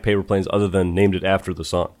why Paper Planes other than named it after the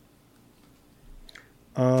song.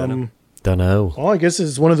 Don't know. Well, I guess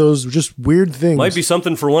it's one of those just weird things. Might be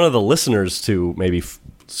something for one of the listeners to maybe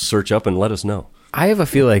search up and let us know. I have a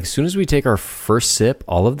feel like as soon as we take our first sip,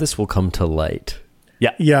 all of this will come to light.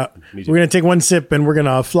 Yeah. We're going to take one sip and we're going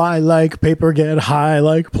to fly like paper, get high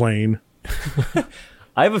like plane.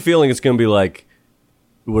 I have a feeling it's going to be like,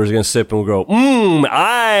 we're just going to sip and we'll go,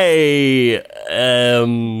 I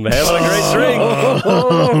am having a great drink.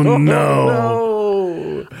 Oh,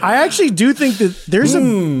 no. I actually do think that there's a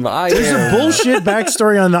bullshit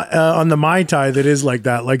backstory on the Mai Tai that is like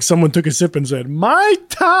that. Like someone took a sip and said, Mai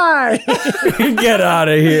Tai! Get out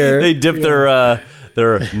of here. They dipped their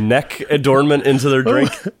neck adornment into their drink.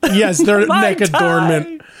 Yes, their neck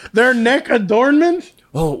adornment. Their neck adornment?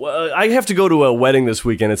 Oh, I have to go to a wedding this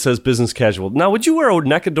weekend. It says business casual. Now, would you wear a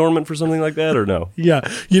neck adornment for something like that or no? Yeah.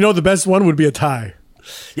 The best one would be a tie.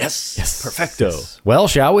 Yes. Perfecto. Yes. Well,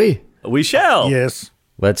 shall we? We shall. Yes.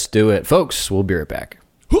 Let's do it. Folks, we'll be right back.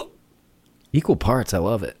 Equal parts. I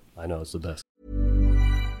love it. I know. It's the best.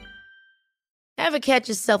 Ever catch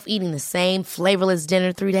yourself eating the same flavorless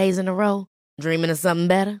dinner 3 days in a row? Dreaming of something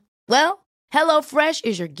better? Well, HelloFresh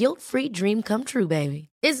is your guilt-free dream come true, baby.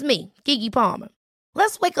 It's me, Keke Palmer.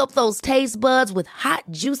 Let's wake up those taste buds with hot,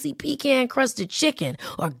 juicy pecan-crusted chicken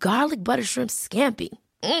or garlic butter shrimp scampi.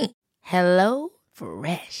 Hello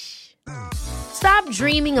Fresh. Stop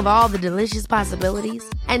dreaming of all the delicious possibilities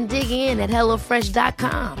and dig in at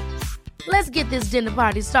HelloFresh.com. Let's get this dinner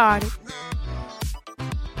party started.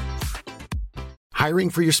 Hiring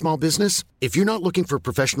for your small business? If you're not looking for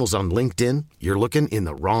professionals on LinkedIn, you're looking in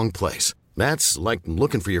the wrong place. That's like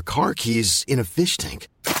looking for your car keys in a fish tank.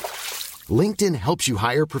 LinkedIn helps you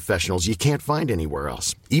hire professionals you can't find anywhere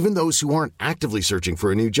else, even those who aren't actively searching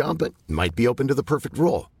for a new job but might be open to the perfect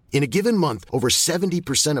role. In a given month, over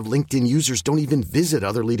 70% of LinkedIn users don't even visit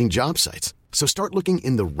other leading job sites. So start looking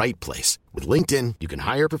in the right place. With LinkedIn, you can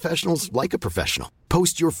hire professionals like a professional.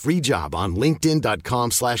 Post your free job on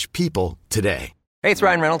linkedin.com/people today. Hey, it's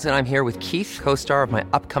Ryan Reynolds, and I'm here with Keith, co-star of my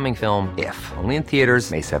upcoming film, If, only in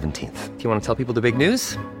theaters May 17th. Do you want to tell people the big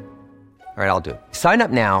news? All right, I'll do it. Sign up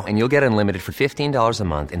now and you'll get unlimited for $15 a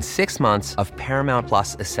month and 6 months of Paramount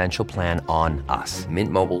Plus Essential Plan on us.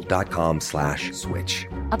 MintMobile.com/switch.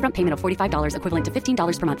 Upfront payment of $45 equivalent to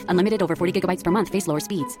 $15 per month. Unlimited over 40 gigabytes per month. Face lower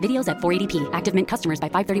speeds. Videos at 480p. Active Mint customers by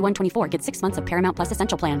 531.24 get 6 months of Paramount Plus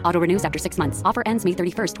Essential Plan. Auto renews after 6 months. Offer ends May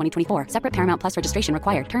 31st, 2024. Separate Paramount Plus registration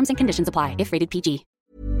required. Terms and conditions apply if rated PG.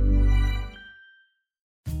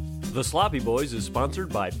 The Sloppy Boys is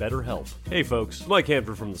sponsored by BetterHelp. Hey folks, Mike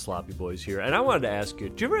Hanford from The Sloppy Boys here, and I wanted to ask you,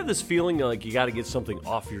 do you ever have this feeling like you got to get something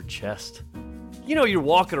off your chest? You're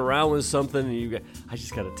walking around with something and I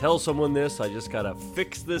just got to tell someone this, I just got to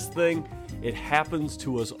fix this thing. It happens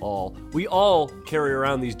to us all. We all carry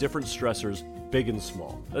around these different stressors, big and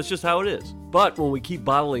small. That's just how it is. But when we keep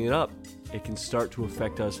bottling it up, it can start to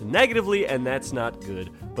affect us negatively, and that's not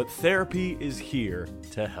good. But therapy is here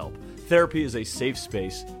to help. Therapy is a safe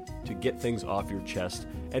space to get things off your chest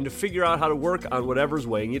and to figure out how to work on whatever's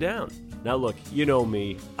weighing you down. Now look, you know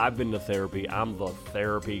me, I've been to therapy, I'm the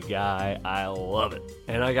therapy guy, I love it.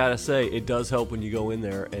 And I gotta say, it does help when you go in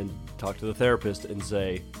there and talk to the therapist and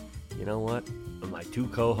say, you know what? My two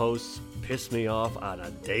co-hosts piss me off on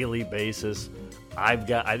a daily basis.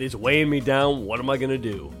 It's weighing me down. What am I going to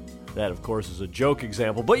do? That, of course, is a joke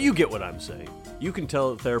example, but you get what I'm saying. You can tell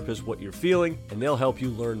a therapist what you're feeling, and they'll help you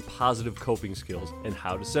learn positive coping skills and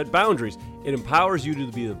how to set boundaries. It empowers you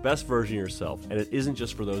to be the best version of yourself, and it isn't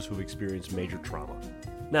just for those who've experienced major trauma.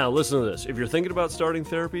 Now, listen to this. If you're thinking about starting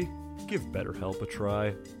therapy, give BetterHelp a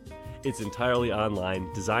try. It's entirely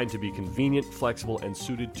online, designed to be convenient, flexible, and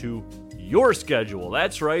suited to your schedule.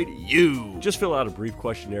 That's right, you. Just fill out a brief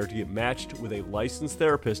questionnaire to get matched with a licensed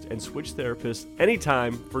therapist and switch therapists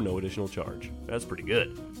anytime for no additional charge. That's pretty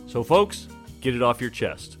good. So, folks, get it off your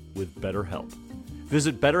chest with BetterHelp.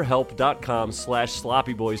 Visit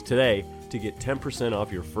BetterHelp.com/SloppyBoys today to get 10%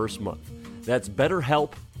 off your first month. That's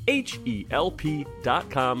BetterHelp,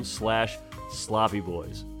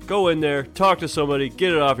 HELP.com/SloppyBoys. Go in there, talk to somebody,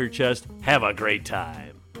 get it off your chest, have a great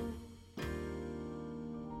time.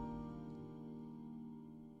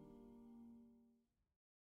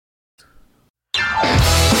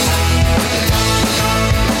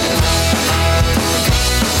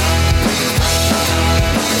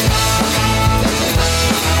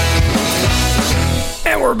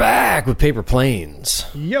 And we're back with Paper Planes.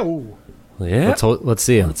 Yo. Yeah. Let's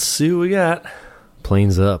see. Let's see what we got.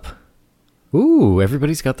 Planes up. Ooh,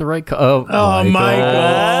 everybody's got the right... Michael.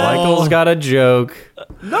 Michael's got a joke.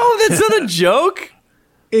 No, that's not a joke.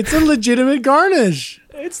 It's a legitimate garnish.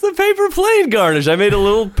 It's the paper plane garnish. I made a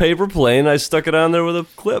little paper plane. I stuck it on there with a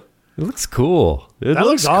clip. It looks cool. That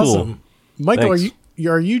looks awesome. Michael,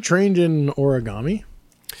 are you trained in origami?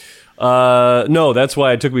 No, that's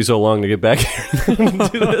why it took me so long to get back here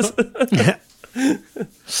and do this.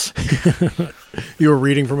 You were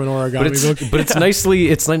reading from an origami book, but it's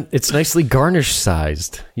nicely garnish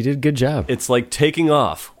sized. You did a good job. It's like taking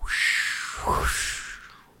off.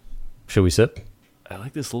 Should we sip? I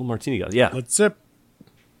like this little martini, guys. Yeah, let's sip.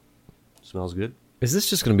 Smells good. Is this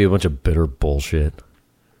just going to be a bunch of bitter bullshit?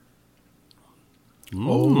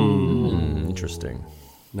 Interesting.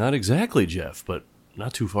 Not exactly, Jeff, but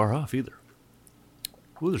not too far off either.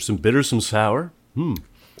 Ooh, there's some bitter, some sour.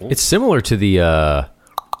 It's similar to the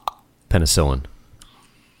penicillin.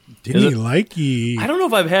 Didn't you like it? I don't know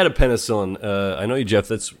if I've had a penicillin. I know you, Jeff.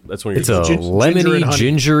 That's one of your. It's a lemony,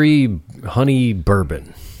 gingery, honey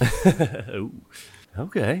bourbon. Ooh,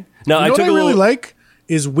 okay. Now what I really like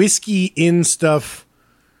is whiskey in stuff.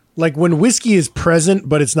 Like when whiskey is present,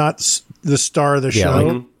 but it's not the star of the show.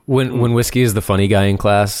 Like when whiskey is the funny guy in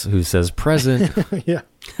class who says present. Yeah.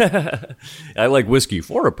 I like whiskey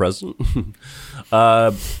for a present.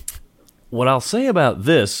 What I'll say about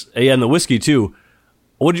this, and the whiskey too.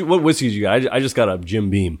 What whiskey did you got? I just got a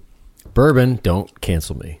Jim Beam. Bourbon, don't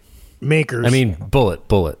cancel me. Makers. I mean, bullet.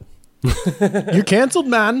 You're canceled,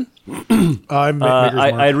 man.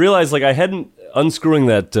 I realized like I hadn't unscrewing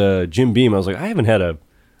that Jim Beam. I was like, I haven't had a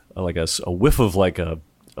whiff of like a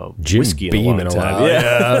Jim whiskey Beam in a long time.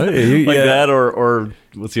 Yeah. Like that, or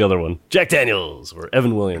what's the other one? Jack Daniels or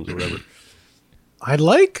Evan Williams or whatever. I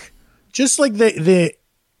like just like the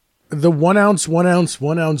 1 ounce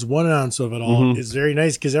of it all is very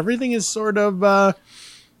nice because everything is sort of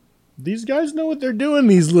these guys know what they're doing,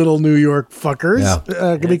 these little New York fuckers,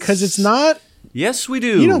 because it's not. Yes, we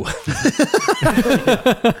do.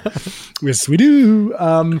 Yes, we do.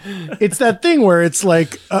 It's that thing where it's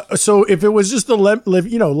like, so if it was just the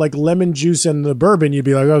like lemon juice and the bourbon, you'd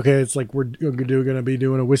be like, okay, it's like we're going to be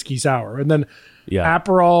doing a whiskey sour, and then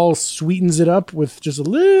Aperol sweetens it up with just a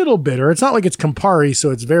little bitter. It's not like it's Campari, so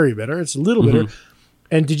it's very bitter. It's a little bitter.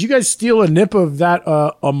 And did you guys steal a nip of that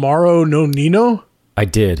Amaro Nonino? I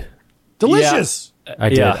did. Delicious. Yeah. I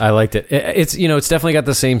did. Yeah. I liked it. It's it's definitely got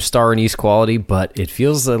the same star anise quality, but it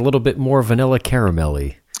feels a little bit more vanilla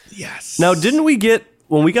caramelly. Yes. Now, didn't we get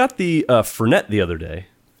when we got the Fernet the other day?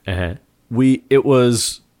 It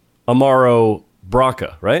was Amaro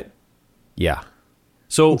Branca, right? Yeah.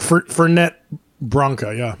 So Fernet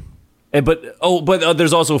Branca, yeah. But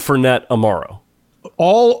there's also Fernet Amaro.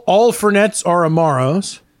 All Fernets are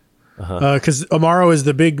Amaros, because Amaro is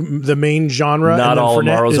the main genre. Not all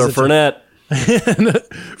Amaros are Fernet.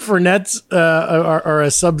 Fernets are a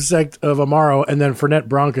subsect of Amaro, and then Fernet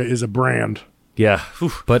Branca is a brand. Yeah,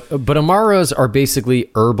 but Amaros are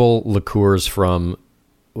basically herbal liqueurs from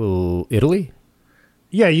Italy.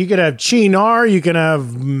 Yeah, you could have Cynar, you can have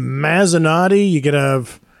Mazzanotti, you could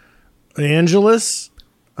have Angelus.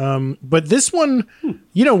 But this one,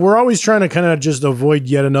 we're always trying to kind of just avoid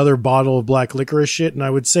yet another bottle of black licorice shit. And I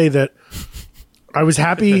would say that I was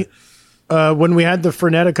happy when we had the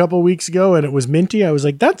Fernet a couple weeks ago and it was minty. I was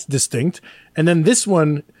like, that's distinct. And then this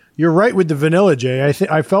one, you're right with the vanilla, Jay.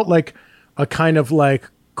 I felt like a kind of like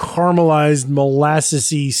caramelized,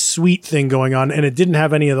 molassesy, sweet thing going on, and it didn't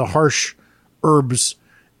have any of the harsh herbs.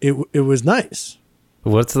 It was nice.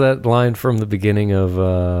 What's that line from the beginning of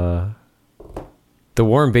the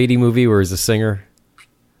Warren Beatty movie where he's a singer?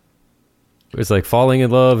 It's like falling in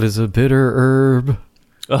love is a bitter herb.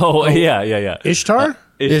 Oh, yeah. Ishtar?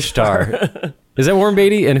 Ishtar. Is that Warren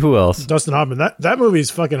Beatty? And who else? Dustin Hoffman. That movie is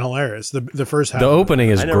fucking hilarious. The first half. The opening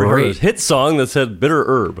is I never heard great. a hit song that said bitter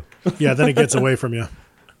herb. Yeah, then it gets away from you.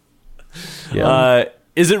 Yeah.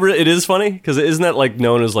 Is it? It is funny because isn't that like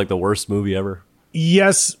known as like the worst movie ever?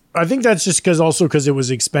 Yes, I think that's just because it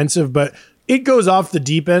was expensive, but it goes off the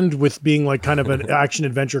deep end with being like kind of an action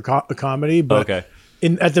adventure comedy. But okay.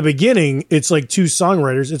 At the beginning, it's like two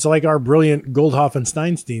songwriters. It's like our brilliant Goldhoff and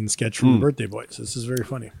Steinstein sketch from Birthday Boys. This is very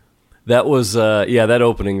funny. That was that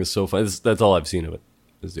opening is so fun. That's all I've seen of it.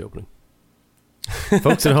 Is the opening.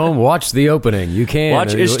 Folks at home, watch the opening. You can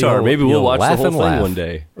watch Ishtar. Maybe we'll watch the whole thing one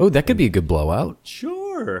day. Oh, that could be a good blowout.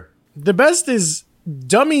 Sure. The best is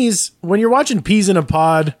dummies. When you're watching Peas in a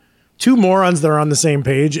Pod, two morons that are on the same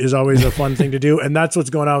page is always a fun thing to do, and that's what's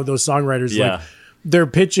going on with those songwriters. Yeah. Like, they're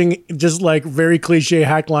pitching just like very cliche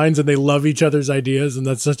hack lines, and they love each other's ideas, and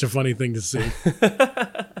that's such a funny thing to see.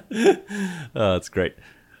 That's great.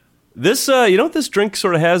 This, you know what this drink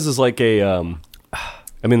sort of has is like a,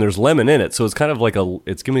 I mean, there's lemon in it, so it's kind of like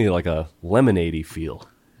it's giving me like a lemonade-y feel.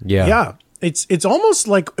 Yeah. Yeah. It's almost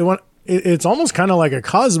like it's almost kind of like a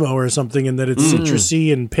Cosmo or something in that it's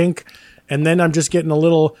citrusy and pink, and then I'm just getting a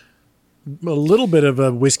little bit of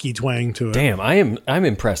a whiskey twang to it. Damn, I'm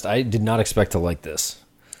impressed. I did not expect to like this.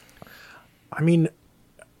 I mean,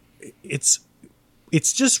 it's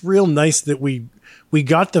just real nice that we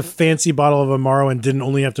got the fancy bottle of Amaro and didn't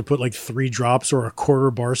only have to put like 3 drops or a quarter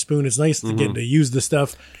bar spoon. It's nice to get to use the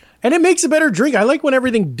stuff, and it makes a better drink. I like when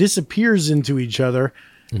everything disappears into each other.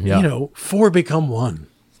 Yeah. You know, 4 become 1.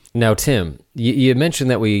 Now, Tim, you mentioned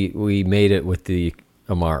that we made it with the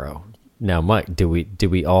Amaro. Now, Mike, did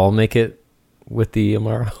we all make it with the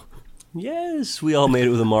Amaro? Yes, we all made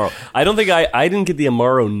it with Amaro. I don't think I didn't get the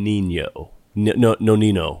Amaro Nino. No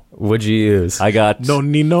Nino. What'd you use? I got No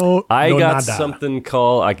Nino. I no got nada. something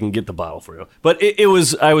called. I can get the bottle for you, but it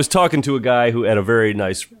was. I was talking to a guy who had a very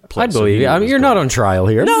nice place. I believe you. I mean, you're not on trial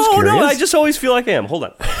here. I'm just No, curious. I just always feel like I am. Hold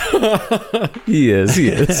on. He is.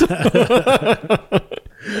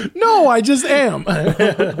 No, I just am.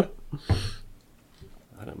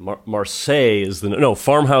 Marseille is the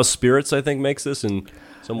Farmhouse Spirits. I think makes this in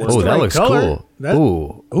somewhere. Oh, that right looks color. cool.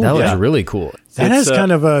 That- That looks really cool. That has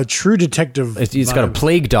kind of a True Detective. It's got a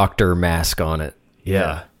plague doctor mask on it.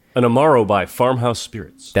 Yeah. An Amaro by Farmhouse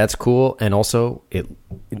Spirits. That's cool, and also it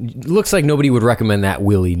looks like nobody would recommend that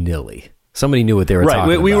willy-nilly. Somebody knew what they were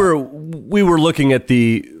talking about. We were looking at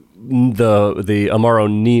the Amaro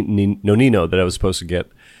Nonino that I was supposed to get,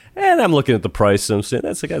 and I'm looking at the price, and I'm saying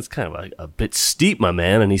that's kind of a bit steep, my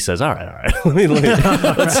man. And he says, "All right,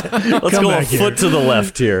 let's go a foot to the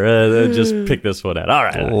left here. Just pick this one out. All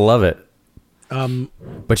right, love it.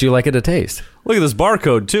 But you like it to taste. Look at this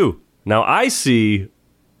barcode too. Now I see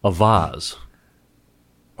a vase.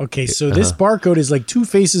 Okay, so this barcode is like two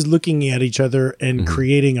faces looking at each other and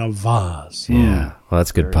creating a vase. Yeah. Well,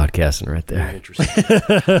 that's good podcasting right there.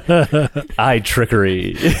 Interesting. Eye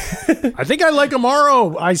trickery. I think I like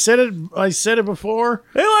Amaro. I said it before.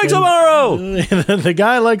 He likes Amaro. The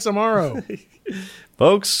guy likes Amaro.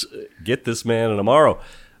 Folks, get this man an Amaro.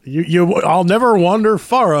 I'll never wander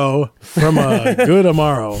faro from a good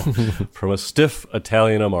Amaro. From a stiff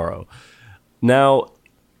Italian Amaro. Now,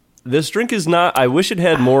 this drink is not. I wish it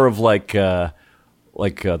had more of like the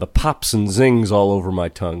pops and zings all over my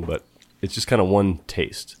tongue, but it's just kind of one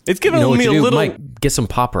taste. It's giving me a little. Mike, get some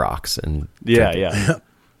Pop Rocks and yeah.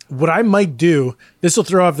 What I might do, this will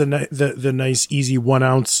throw off the nice easy 1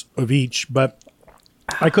 ounce of each, but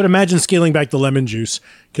I could imagine scaling back the lemon juice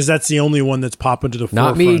because that's the only one that's popping to the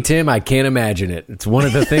Not forefront. me, Tim. I can't imagine it. It's one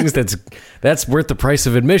of the things that's worth the price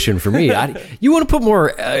of admission for me. You want to put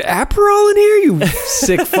more Aperol in here, you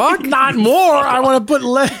sick fuck? Not more. I want to put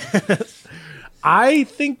less. I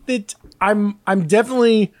think that I'm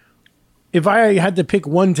definitely. If I had to pick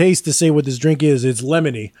one taste to say what this drink is, it's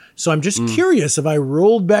lemony. So I'm just curious if I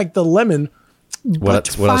rolled back the lemon. What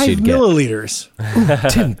else 5 you'd get? milliliters. Ooh,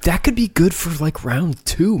 Tim, that could be good for like round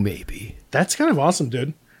 2, maybe. That's kind of awesome,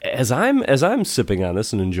 dude. As I'm sipping on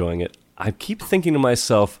this and enjoying it, I keep thinking to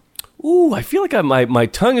myself, "Ooh, I feel like my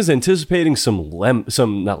tongue is anticipating some mint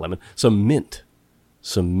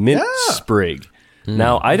sprig."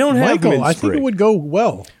 Now I don't have Michael, mint I sprig. think it would go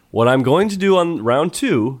well. What I'm going to do on round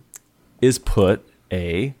 2 is put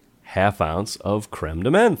a half ounce of creme de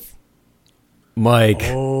menthe. Mike.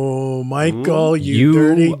 Oh Oh, Michael, you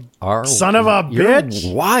dirty son of a bitch.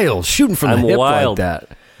 You're wild. Shooting from the hip like that.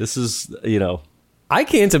 This is, I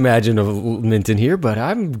can't imagine a mint in here, but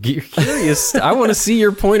I'm curious. I want to see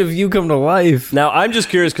your point of view come to life. Now, I'm just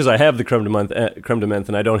curious because I have the creme de menthe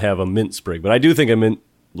and I don't have a mint sprig, but I do think a mint,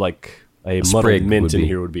 like a muddled mint in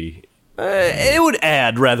here would be, it would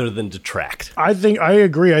add rather than detract. I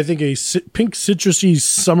agree. I think a pink citrusy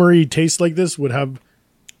summery taste like this would have,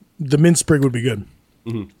 the mint sprig would be good.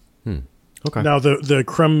 Mm-hmm. Okay. Now, the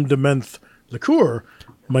creme de menthe liqueur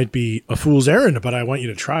might be a fool's errand, but I want you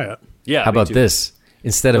to try it. Yeah. How about this?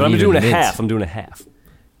 Instead of I'm even doing mint, I'm doing a half.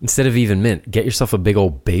 Instead of even mint, get yourself a big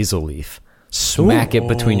old basil leaf. Smack it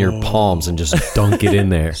between your palms and just dunk it in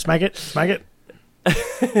there. Smack it.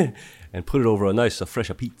 And put it over a nice fresh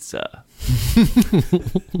pizza.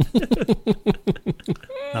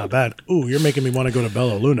 Not bad. Ooh, you're making me want to go to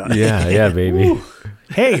Bella Luna. Yeah, baby.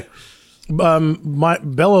 Hey, my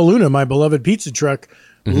Bella Luna, my beloved pizza truck,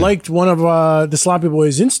 liked one of the Sloppy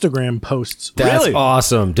Boys Instagram posts. That's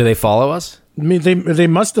awesome. Do they follow us? I mean, they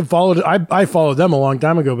must have followed. I followed them a long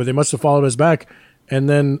time ago, but they must have followed us back. And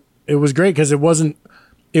then it was great because it wasn't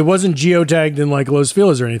geotagged in like Los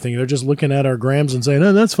Feliz or anything. They're just looking at our grams and saying,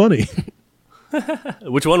 "Oh, that's funny."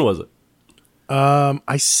 Which one was it?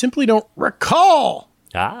 I simply don't recall.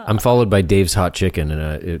 I'm followed by Dave's Hot Chicken,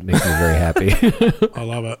 and it makes me very happy. I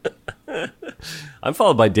love it. I'm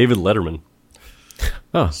followed by David Letterman.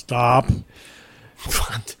 Oh, stop!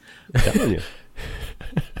 What? I'm telling you.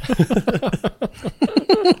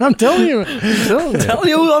 I'm telling you. Tell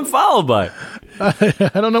you who I'm followed by.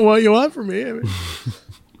 I don't know what you want from me. I mean,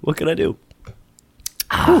 what can I do?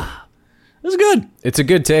 This is good. It's a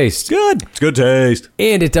good taste. Good. It's good taste.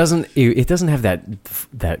 And it doesn't have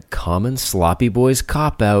that common Sloppy Boys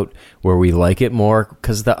cop out where we like it more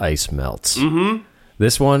because the ice melts. Mm-hmm.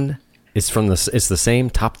 This one is it's the same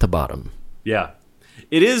top to bottom. Yeah.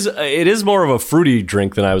 It is more of a fruity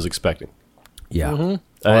drink than I was expecting. Yeah. Mm-hmm.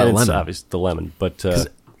 It's lemon. obviously the lemon, but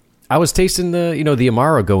I was tasting the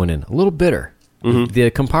Amaro going in, a little bitter. Mm-hmm.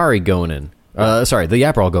 The Campari going in. The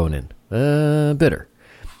Aperol going in. Bitter.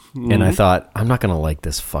 Mm-hmm. And I thought, I'm not going to like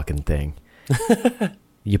this fucking thing.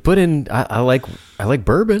 You put in I like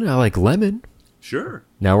bourbon, I like lemon. Sure.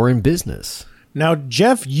 Now we're in business. Now,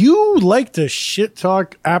 Jeff, you like to shit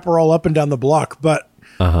talk Aperol up and down the block, but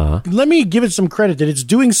let me give it some credit that it's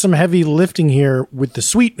doing some heavy lifting here with the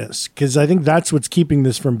sweetness, because I think that's what's keeping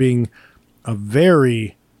this from being a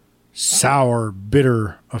very sour,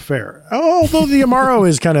 bitter affair. Although the Amaro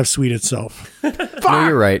is kind of sweet itself. No,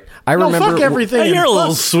 you're right. I remember. Fuck everything. You're a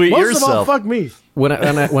little sweet most yourself. Of all, fuck me. When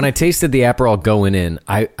I tasted the Aperol going in,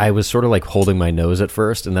 I was sort of like holding my nose at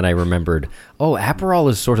first, and then I remembered, Aperol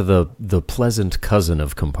is sort of the pleasant cousin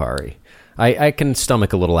of Campari. I can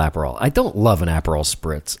stomach a little Aperol. I don't love an Aperol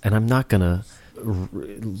spritz, and I'm not going to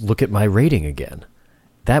look at my rating again.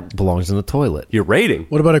 That belongs in the toilet. Your rating?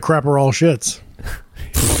 What about a Crapperall shits?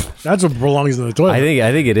 That's what belongs in the toilet.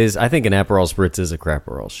 I think it is. I think an Aperol spritz is a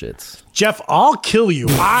Crapperall shits. Jeff, I'll kill you.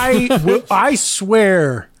 I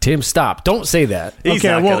swear. Tim, stop. Don't say that. He's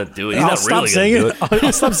not going to do it. He's not really going to do it.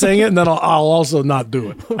 I'll stop saying it, and then I'll also not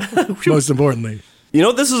do it. Most importantly. You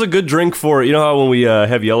know, this is a good drink for, you know how when we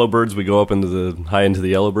have yellowbirds, we go up into the high into the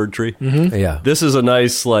yellowbird tree? Mm-hmm. Yeah. This is a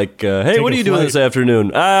nice, like, hey, what are you doing this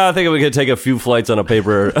afternoon? I think I'm going to take a few flights on a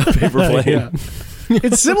paper plane. Yeah.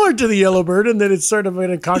 It's similar to the yellowbird in that it's sort of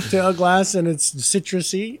in a cocktail glass and it's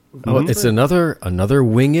citrusy. Oh, it's another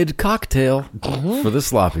winged cocktail for the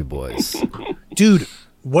Sloppy Boys. Dude,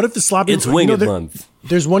 what if the Sloppy... It's winged month.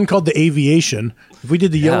 There's one called the Aviation. If we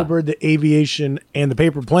did the yellowbird, the Aviation, and the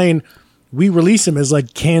paper plane, we release them as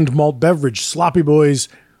like canned malt beverage. Sloppy Boys,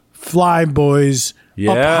 Fly Boys,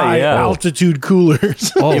 up high altitude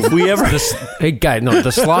coolers. If we ever... Hey, guy, no,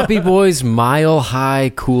 the Sloppy Boys Mile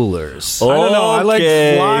High Coolers. I don't know. I like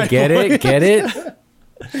Fly Get it?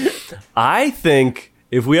 I think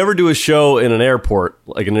if we ever do a show in an airport,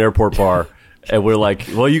 like an airport bar, and we're like,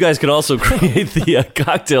 well, you guys can also create the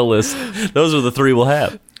cocktail list, those are the three we'll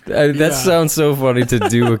have. That sounds so funny to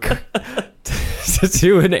do to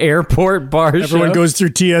do an airport bar show. Everyone goes through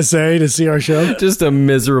TSA to see our show. Just a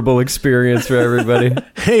miserable experience for everybody.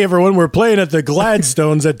 Hey, everyone, we're playing at the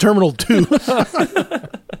Gladstones at Terminal 2. I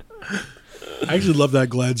actually love that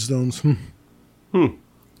Gladstones.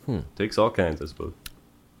 Takes all kinds, I suppose.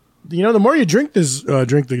 You know, the more you drink this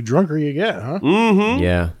drink, the drunker you get, huh? Mm-hmm.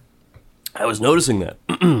 Yeah. I was noticing that.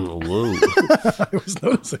 Whoa. I was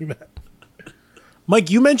noticing that.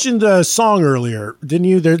 Mike, you mentioned a song earlier, didn't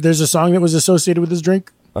you? There's a song that was associated with this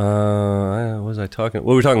drink? What was I talking?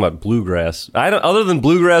 Well, we were talking about bluegrass. Other than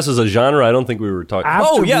bluegrass as a genre, I don't think we were talking.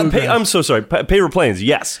 After yeah, bluegrass. I'm so sorry. Paper Planes,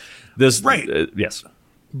 yes. This Right. Yes.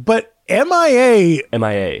 But MIA,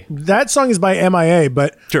 MIA. that song is by MIA,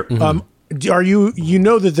 but Sure. Are you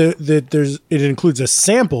know that there's it includes a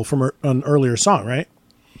sample from an earlier song, right?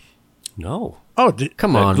 No. Oh,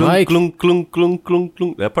 Come on, Glunk, Mike. glunk, glunk, glunk, glunk,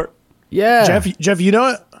 glunk. That part. Yeah. Jeff, you know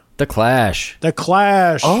it? The Clash. The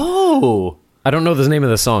Clash. Oh. I don't know the name of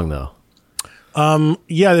the song, though.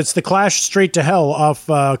 Yeah, it's The Clash Straight to Hell off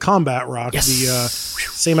Combat Rock, Yes. the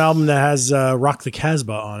same album that has Rock the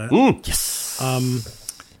Casbah on it. Yes.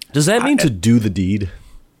 Does that mean to do the deed?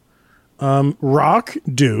 Rock,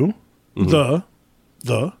 do, the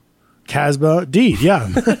Casbah, deed, yeah.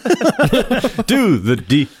 Do the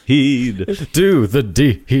deed. Do the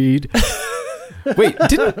deed. Wait,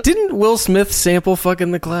 didn't Will Smith sample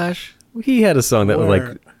fucking The Clash? He had a song that was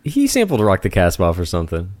like, he sampled Rock the Casbah or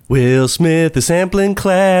something. Will Smith is sampling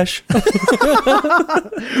Clash.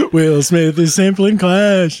 Will Smith is sampling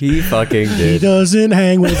Clash. He fucking He did. doesn't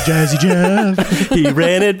hang with Jazzy Jeff. He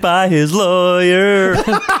ran it by his lawyer.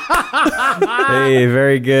 Hey,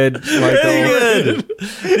 very good, Michael. Very good.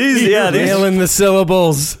 These Nailing the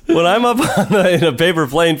syllables. when I'm up in a paper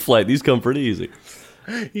plane flight, these come pretty easy.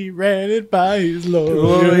 He ran it by his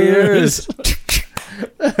lawyers.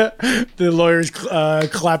 The lawyers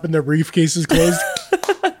clapping their briefcases closed.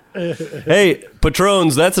 Hey,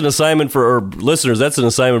 patrons, that's an assignment for, or listeners, that's an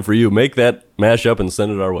assignment for you. Make that mashup and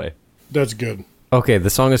send it our way. That's good. Okay, the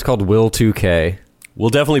song is called Will 2K. We'll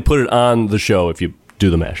definitely put it on the show if you do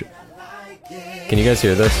the mashup. Can you guys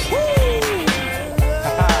hear this?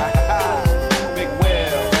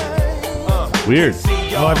 Weird.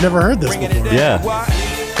 Oh, I've never heard this before. Yeah.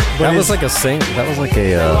 That was like a single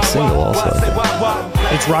also. I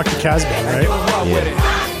think. It's Rock the Casbah, right?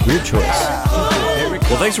 Yeah. Weird choice.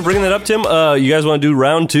 Well, thanks for bringing that up, Tim. You guys want to do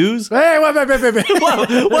round twos? Hey, wait.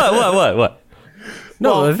 What?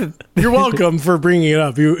 No, Well, you're welcome for bringing it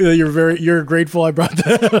up. You're grateful I brought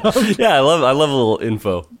that up. Yeah, I love a little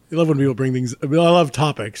info. I love when people bring things. I love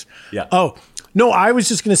topics. Yeah. Oh no, I was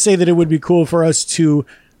just going to say that it would be cool for us to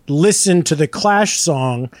listen to the Clash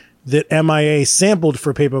song that MIA sampled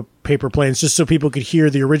for Paper Planes, just so people could hear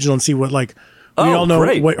the original and see what we all know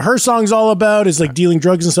great. what her song's all about is like dealing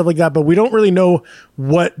drugs and stuff like that, but we don't really know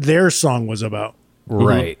what their song was about.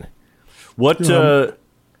 Right. What?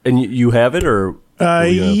 And you have it, or?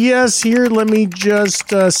 Yes, here. Let me just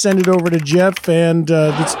send it over to Jeff. And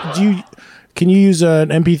can you use an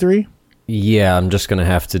MP3? Yeah, I'm just gonna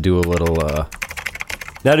have to do a little.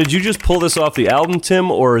 Now, did you just pull this off the album,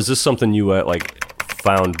 Tim, or is this something you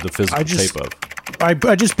found the physical tape of? I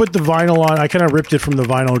just put the vinyl on. I kind of ripped it from the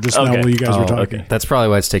vinyl just now while you guys were talking. Okay. That's probably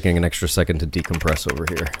why it's taking an extra second to decompress over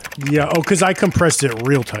here. Yeah. Oh, because I compressed it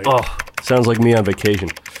real tight. Oh, sounds like me on vacation.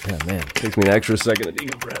 Yeah, man. Takes me an extra second to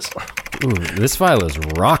decompress. Ooh, this file is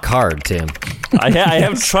rock hard, Tim. I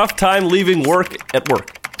have a tough time leaving work at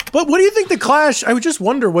work. But what do you think the Clash? I would just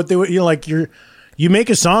wonder what they would. You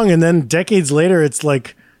make a song and then decades later, it's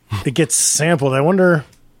like it gets sampled. I wonder.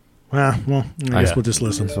 I guess we'll just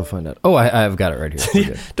listen. We'll find out. Oh, I've got it right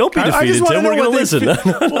here. Don't be I just defeated, wanna Tim. know We're going to what listen.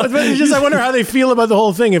 It's just I wonder how they feel about the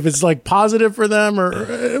whole thing. If it's like positive for them or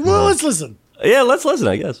well, let's listen. Yeah, let's listen,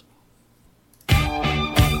 I guess.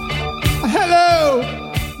 Hello,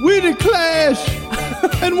 we're the Clash,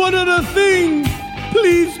 and one other thing,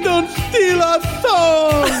 please don't steal our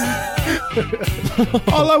song.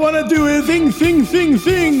 All I want to do is sing.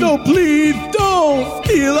 So please don't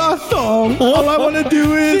steal our song. All I want to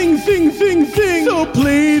do is sing. So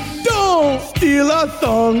please don't steal our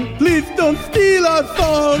song. Please don't steal our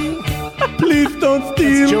song. Please don't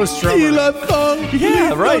steal our song. Yeah,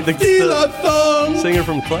 Please right. Don't steal our song. Singer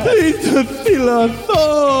from Clash. Please don't steal our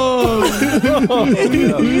song.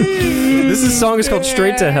 This song is called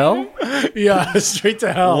Straight to Hell? Yeah, Straight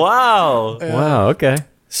to Hell. Wow. Wow, okay.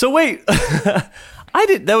 So wait,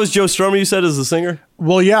 that was Joe Strummer you said as the singer?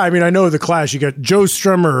 Well, yeah, I mean, I know the Clash. You got Joe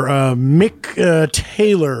Strummer, Mick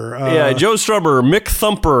Taylor. Yeah, Joe Strummer, Mick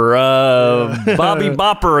Thumper, Bobby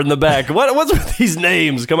Bopper in the back. What's with these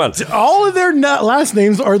names? Come on. All of their last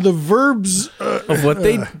names are the verbs of what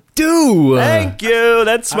they do. Thank you.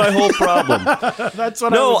 That's my whole problem. That's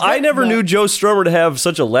what I never knew Joe Strummer to have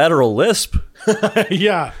such a lateral lisp.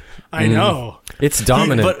 Yeah, I know. It's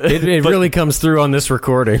dominant. It really comes through on this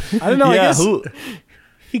recording. I don't know. Yeah, I guess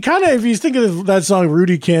he kind of, if you think of that song,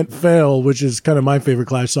 Rudy Can't Fail, which is kind of my favorite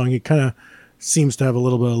Clash song, he kind of seems to have a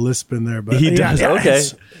little bit of lisp in there. But he does. Yeah, okay.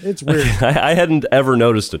 It's weird. I hadn't ever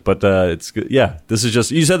noticed it, but it's good. Yeah, this is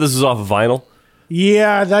just, you said this is off of vinyl?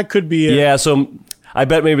 Yeah, that could be it. Yeah, so I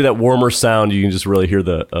bet maybe that warmer sound, you can just really hear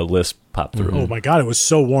the lisp pop through. Oh my God, it was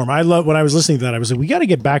so warm. I love, when I was listening to that, I was like, we got to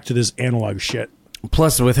get back to this analog shit.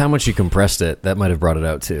 Plus, with how much you compressed it, that might have brought it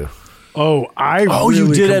out too. Oh,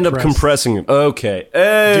 you did end up compressing him. Okay,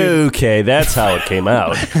 that's how it came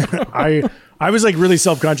out. I was like really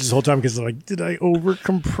self-conscious the whole time because like, did I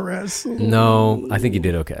over-compress? No, I think you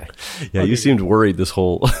did okay. Yeah, you seemed worried this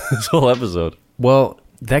whole episode. Well,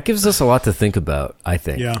 that gives us a lot to think about, I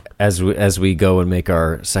think. Yeah. As we go and make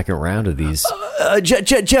our second round of these.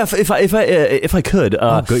 Jeff, if I could,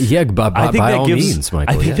 by all means,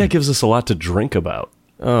 Michael. I think that gives us a lot to drink about.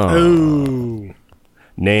 Oh.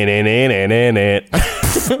 Nay. You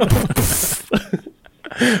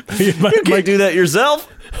can't do that yourself.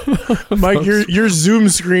 Mike, your Zoom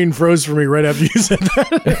screen froze for me right after you said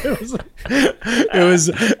that. It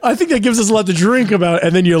was. I think that gives us a lot to drink about,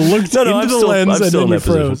 and then you looked into the lens, and then you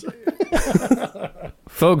froze.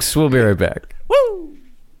 Folks, we'll be right back. Woo!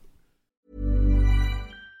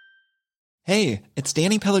 Hey, it's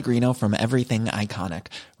Danny Pellegrino from Everything Iconic.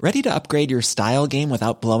 Ready to upgrade your style game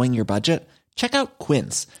without blowing your budget? Check out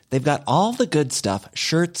Quince. They've got all the good stuff,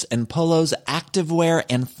 shirts and polos, activewear,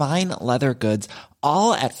 and fine leather goods,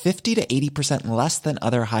 all at 50 to 80% less than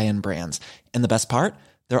other high-end brands. And the best part?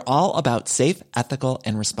 They're all about safe, ethical,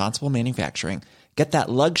 and responsible manufacturing. Get that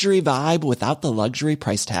luxury vibe without the luxury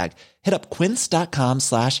price tag. Hit up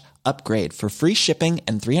quince.com/upgrade for free shipping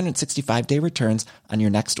and 365-day returns on your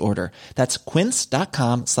next order. That's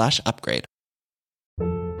quince.com/upgrade.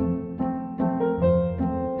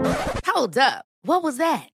 Hold up. What was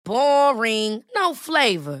that? Boring. No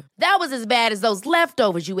flavor. That was as bad as those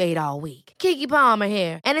leftovers you ate all week. Keke Palmer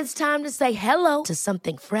here, and it's time to say hello to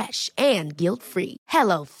something fresh and guilt-free.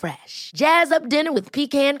 Hello Fresh. Jazz up dinner with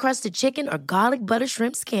pecan-crusted chicken or garlic butter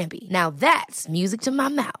shrimp scampi. Now that's music to my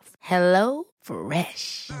mouth. Hello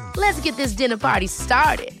Fresh. Let's get this dinner party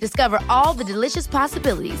started. Discover all the delicious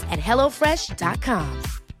possibilities at hellofresh.com.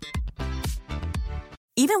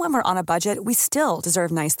 Even when we're on a budget, we still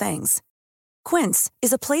deserve nice things. Quince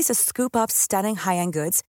is a place to scoop up stunning high-end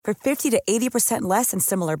goods for 50 to 80% less than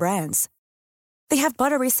similar brands. They have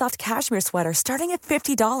buttery soft cashmere sweaters starting at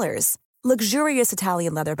 $50, luxurious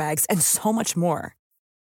Italian leather bags, and so much more.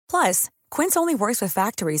 Plus, Quince only works with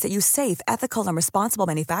factories that use safe, ethical, and responsible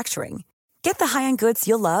manufacturing. Get the high-end goods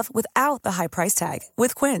you'll love without the high price tag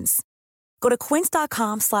with Quince. Go to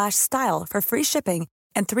quince.com/style for free shipping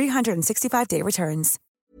and 365-day returns.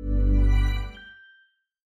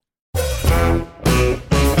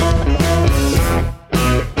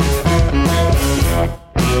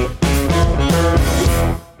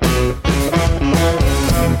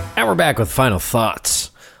 And we're back with final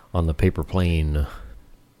thoughts on the paper plane.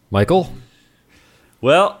 Michael?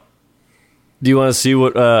 Well, do you want to see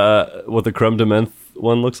what the creme de menthe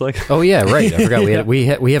one looks like? Oh yeah, right. I forgot we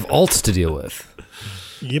have alts to deal with.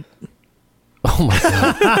 Yep. Oh my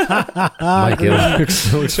god, Mike!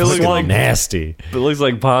 It looks like nasty. It looks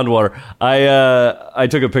like pond water. I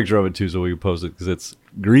took a picture of it too, so we can post it because it's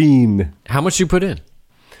green. How much you put in?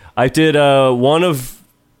 I did an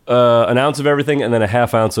ounce of everything and then a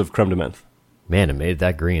half ounce of creme de menthe. Man, it made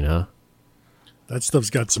that green, huh? That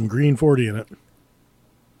stuff's got some green 40 in it.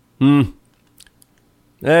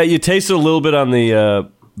 You taste it a little bit on the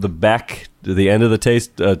back, the end of the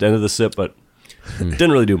taste, end of the sip, but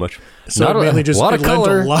didn't really do much. So not mainly just a lot of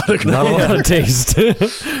color, not a lot of taste.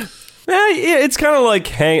 It's kind of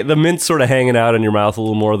like the mint sort of hanging out in your mouth a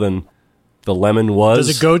little more than the lemon was.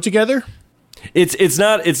 Does it go together? It's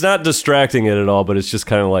not distracting it at all, but it's just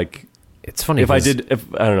kind of like it's funny. Maybe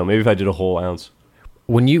if I did a whole ounce.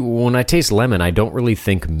 When I taste lemon, I don't really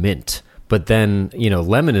think mint. But then,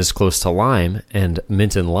 lemon is close to lime, and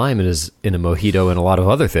mint and lime is in a mojito and a lot of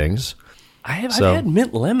other things. I've had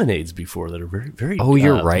mint lemonades before that are very, very... Oh,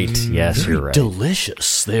 you're right. Yes, you're right.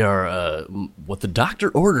 Delicious. They are what the doctor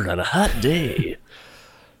ordered on a hot day.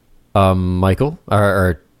 Michael,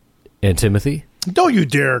 and Timothy? Don't you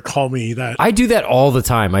dare call me that. I do that all the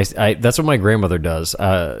time. That's what my grandmother does.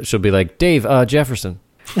 She'll be like, Dave, Jefferson.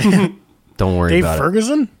 Don't worry about Dave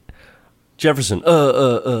Ferguson? Jefferson.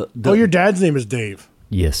 Your dad's name is Dave.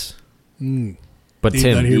 Yes. But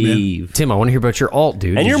Dave, Tim, I want to hear about your alt,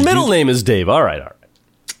 dude. And your middle name is Dave. All right.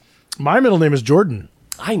 My middle name is Jordan.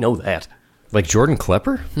 I know that. Like Jordan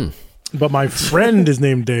Klepper? But my friend is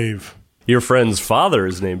named Dave. Your friend's father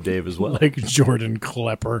is named Dave as well. Like Jordan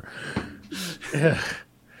Klepper.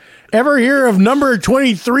 Ever hear of number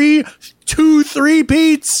 23, 2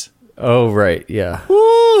 3-peats? Oh, right. Yeah.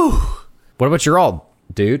 Woo! What about your alt,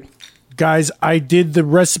 dude? Guys, I did the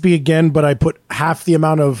recipe again, but I put half the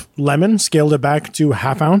amount of lemon, scaled it back to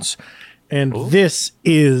half ounce, and this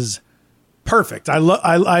is perfect.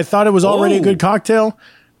 I thought it was already a good cocktail,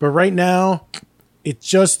 but right now,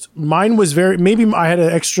 mine was maybe I had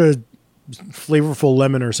an extra flavorful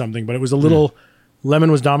lemon or something, but it was a little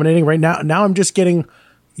lemon was dominating. Right now I'm just getting,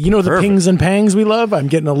 the pings and pangs we love. I'm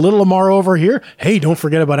getting a little Amaro over here. Hey, don't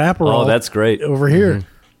forget about Aperol. Oh, that's great. Over here.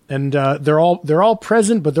 And they're all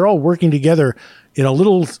present, but they're all working together in a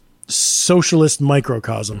little socialist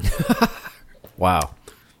microcosm. Wow.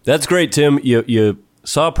 That's great, Tim. You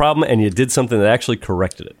saw a problem and you did something that actually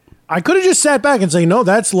corrected it. I could have just sat back and say, no,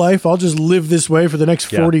 that's life. I'll just live this way for the next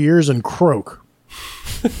 40 years and croak.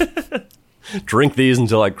 Drink these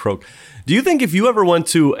until I croak. Do you think if you ever went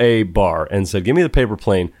to a bar and said, give me the paper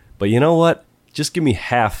plane, but you know what? Just give me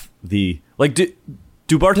half the... Like,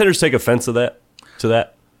 do bartenders take offense to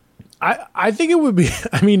that? I think it would be...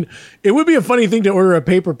 I mean, it would be a funny thing to order a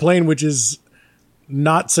paper plane, which is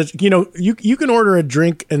not such... You can order a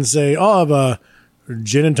drink and say, oh, I have a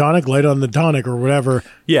gin and tonic, light on the tonic, or whatever.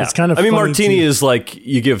 Yeah. It's kind of martini is like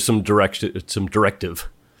you give some directive.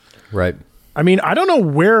 Right. I mean, I don't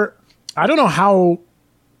know how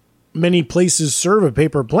many places serve a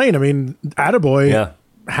paper plane. I mean, Attaboy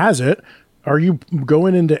has it. Are you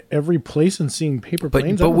going into every place and seeing paper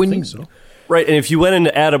planes? I don't think so. Right, and if you went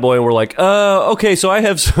into Attaboy and were like, okay, so I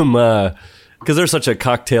have some, because they're such a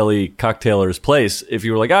cocktailers place, if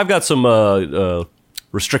you were like, I've got some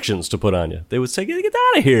restrictions to put on you, they would say, get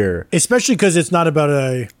out of here. Especially because it's not about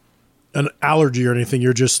an allergy or anything.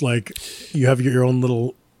 You're just like, you have your own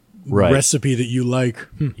little recipe that you like.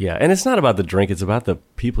 Yeah, and it's not about the drink, it's about the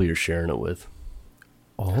people you're sharing it with.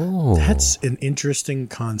 Oh. That's an interesting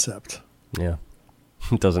concept. Yeah.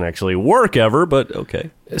 It doesn't actually work ever, but okay.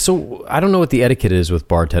 So I don't know what the etiquette is with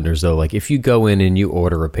bartenders, though. Like, if you go in and you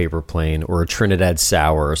order a paper plane or a Trinidad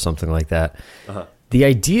Sour or something like that, the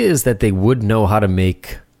idea is that they would know how to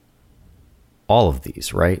make all of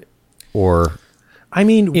these, right? Or... I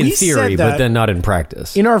mean, in theory, but then not in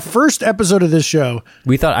practice. In our first episode of this show,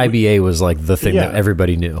 we thought IBA was like the thing that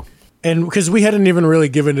everybody knew. And because we hadn't even really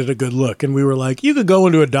given it a good look. And we were like, you could go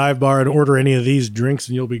into a dive bar and order any of these drinks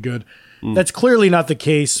and you'll be good. That's clearly not the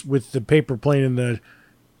case with the paper plane and the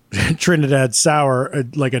Trinidad Sour,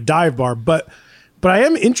 like a dive bar. But I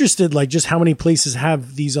am interested, like, just how many places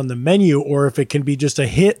have these on the menu, or if it can be just a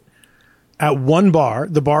hit at one bar,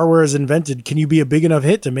 the bar where it's invented. Can you be a big enough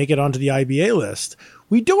hit to make it onto the IBA list?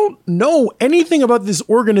 We don't know anything about this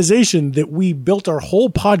organization that we built our whole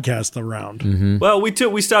podcast around. Mm-hmm. Well,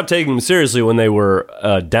 we stopped taking them seriously when they were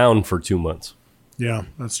down for 2 months. Yeah,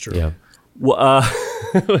 that's true. Yeah. Well,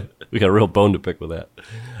 we got a real bone to pick with that.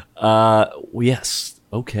 Yes.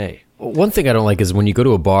 Okay. One thing I don't like is when you go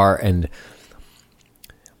to a bar and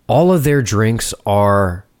all of their drinks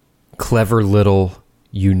are clever little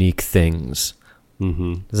unique things.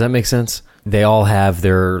 Mm-hmm. Does that make sense? They all have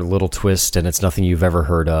their little twist, and it's nothing you've ever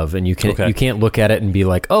heard of. And you can't look at it and be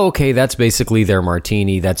like, oh, okay, that's basically their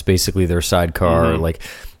martini. That's basically their sidecar. Mm-hmm. Like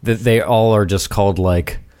they all are just called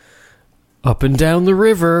like up and down the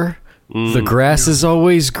river. The grass is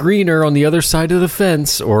always greener on the other side of the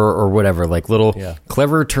fence, or whatever. Like little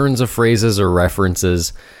clever turns of phrases or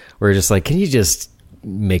references where you're just like, can you just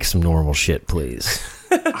make some normal shit, please?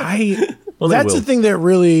 That's the thing that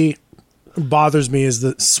really bothers me is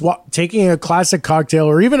the taking a classic cocktail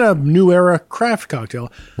or even a new era craft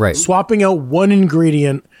cocktail, right? Swapping out one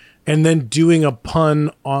ingredient and then doing a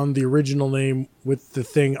pun on the original name with the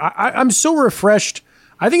thing. I'm so refreshed.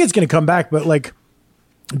 I think it's going to come back, but like,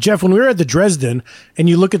 Jeff, when we were at the Dresden and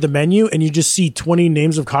you look at the menu and you just see 20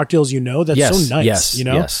 names of cocktails, that's so nice.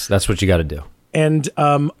 Yes, that's what you got to do. And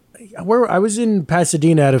where I was in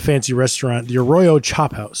Pasadena at a fancy restaurant, the Arroyo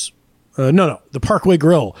Chop House. The Parkway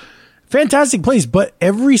Grill. Fantastic place, but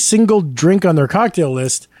every single drink on their cocktail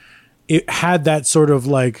list, it had that sort of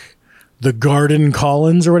like the Garden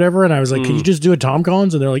Collins or whatever. And I was like, can you just do a Tom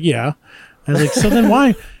Collins? And they're like, yeah. I was like, so then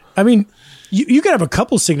why? I mean, you could have a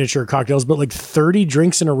couple signature cocktails, but like 30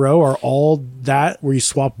 drinks in a row are all that where you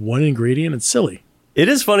swap one ingredient. It's silly. It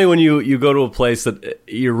is funny when you go to a place that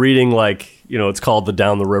you're reading, like, it's called the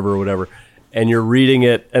Down the River or whatever, and you're reading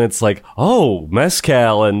it and it's like, oh,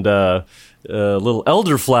 mezcal and little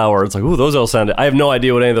elderflower. It's like, ooh, those all sound. I have no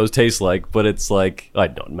idea what any of those taste like, but it's like, I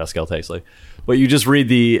know what mezcal tastes like. But you just read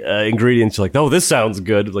the ingredients, you're like, oh, this sounds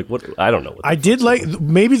good. Like, what? I don't know. I did like,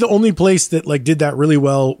 maybe the only place that like did that really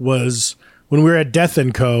well was when we were at Death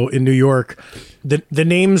 & Co. in New York. The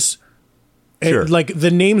names, sure.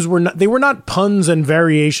 The names were not puns and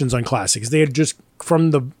variations on classics. They had just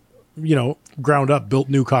from the ground up built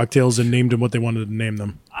new cocktails and named them what they wanted to name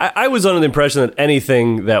them. I was under the impression that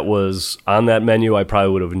anything that was on that menu I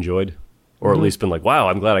probably would have enjoyed, or at least been like, wow,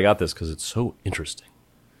 I'm glad I got this because it's so interesting.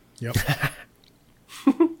 Yep.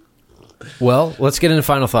 Well, let's get into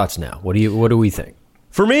final thoughts now. What do we think?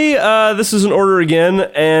 For me, this is an order again,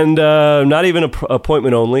 and not even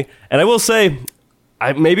appointment only. And I will say,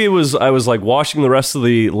 maybe I was like washing the rest of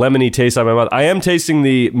the lemony taste out of my mouth. I am tasting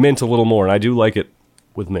the mint a little more, and I do like it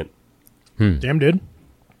with mint. Damn, dude.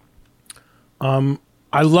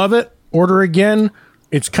 I love it. Order again.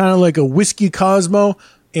 It's kind of like a whiskey Cosmo,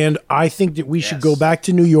 and I think that we should go back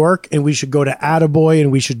to New York, and we should go to Attaboy,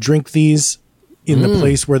 and we should drink these in the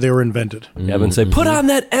place where they were invented. Evan say, put on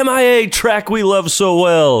that MIA track we love so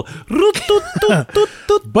well.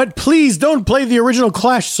 But please don't play the original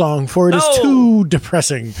Clash song, for it is too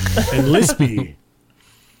depressing and lispy.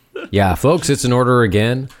 Yeah, folks, it's an order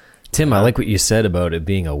again. Tim, I like what you said about it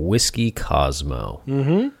being a whiskey Cosmo.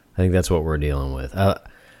 Mm-hmm. I think that's what we're dealing with.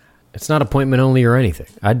 It's not appointment only or anything.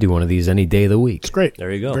 I'd do one of these any day of the week. It's great. There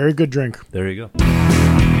you go. Very good drink. There you go.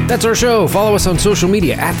 That's our show. Follow us on social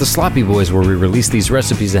media at The Sloppy Boys, where we release these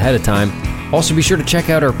recipes ahead of time. Also, be sure to check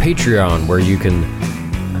out our Patreon, where you can,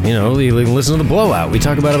 you can listen to The Blowout. We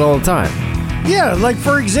talk about it all the time. Yeah, like,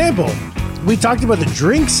 for example, we talked about the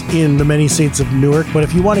drinks in The Many Saints of Newark, but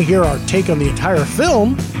if you want to hear our take on the entire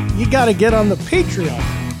film, you got to get on the Patreon.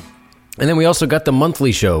 And then we also got the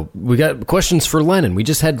monthly show. We got questions for Lennon. We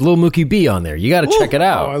just had Lil Mookie B on there. You got to check it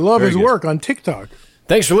out. I love his work on TikTok.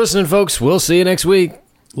 Thanks for listening, folks. We'll see you next week.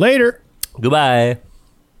 Later. Goodbye.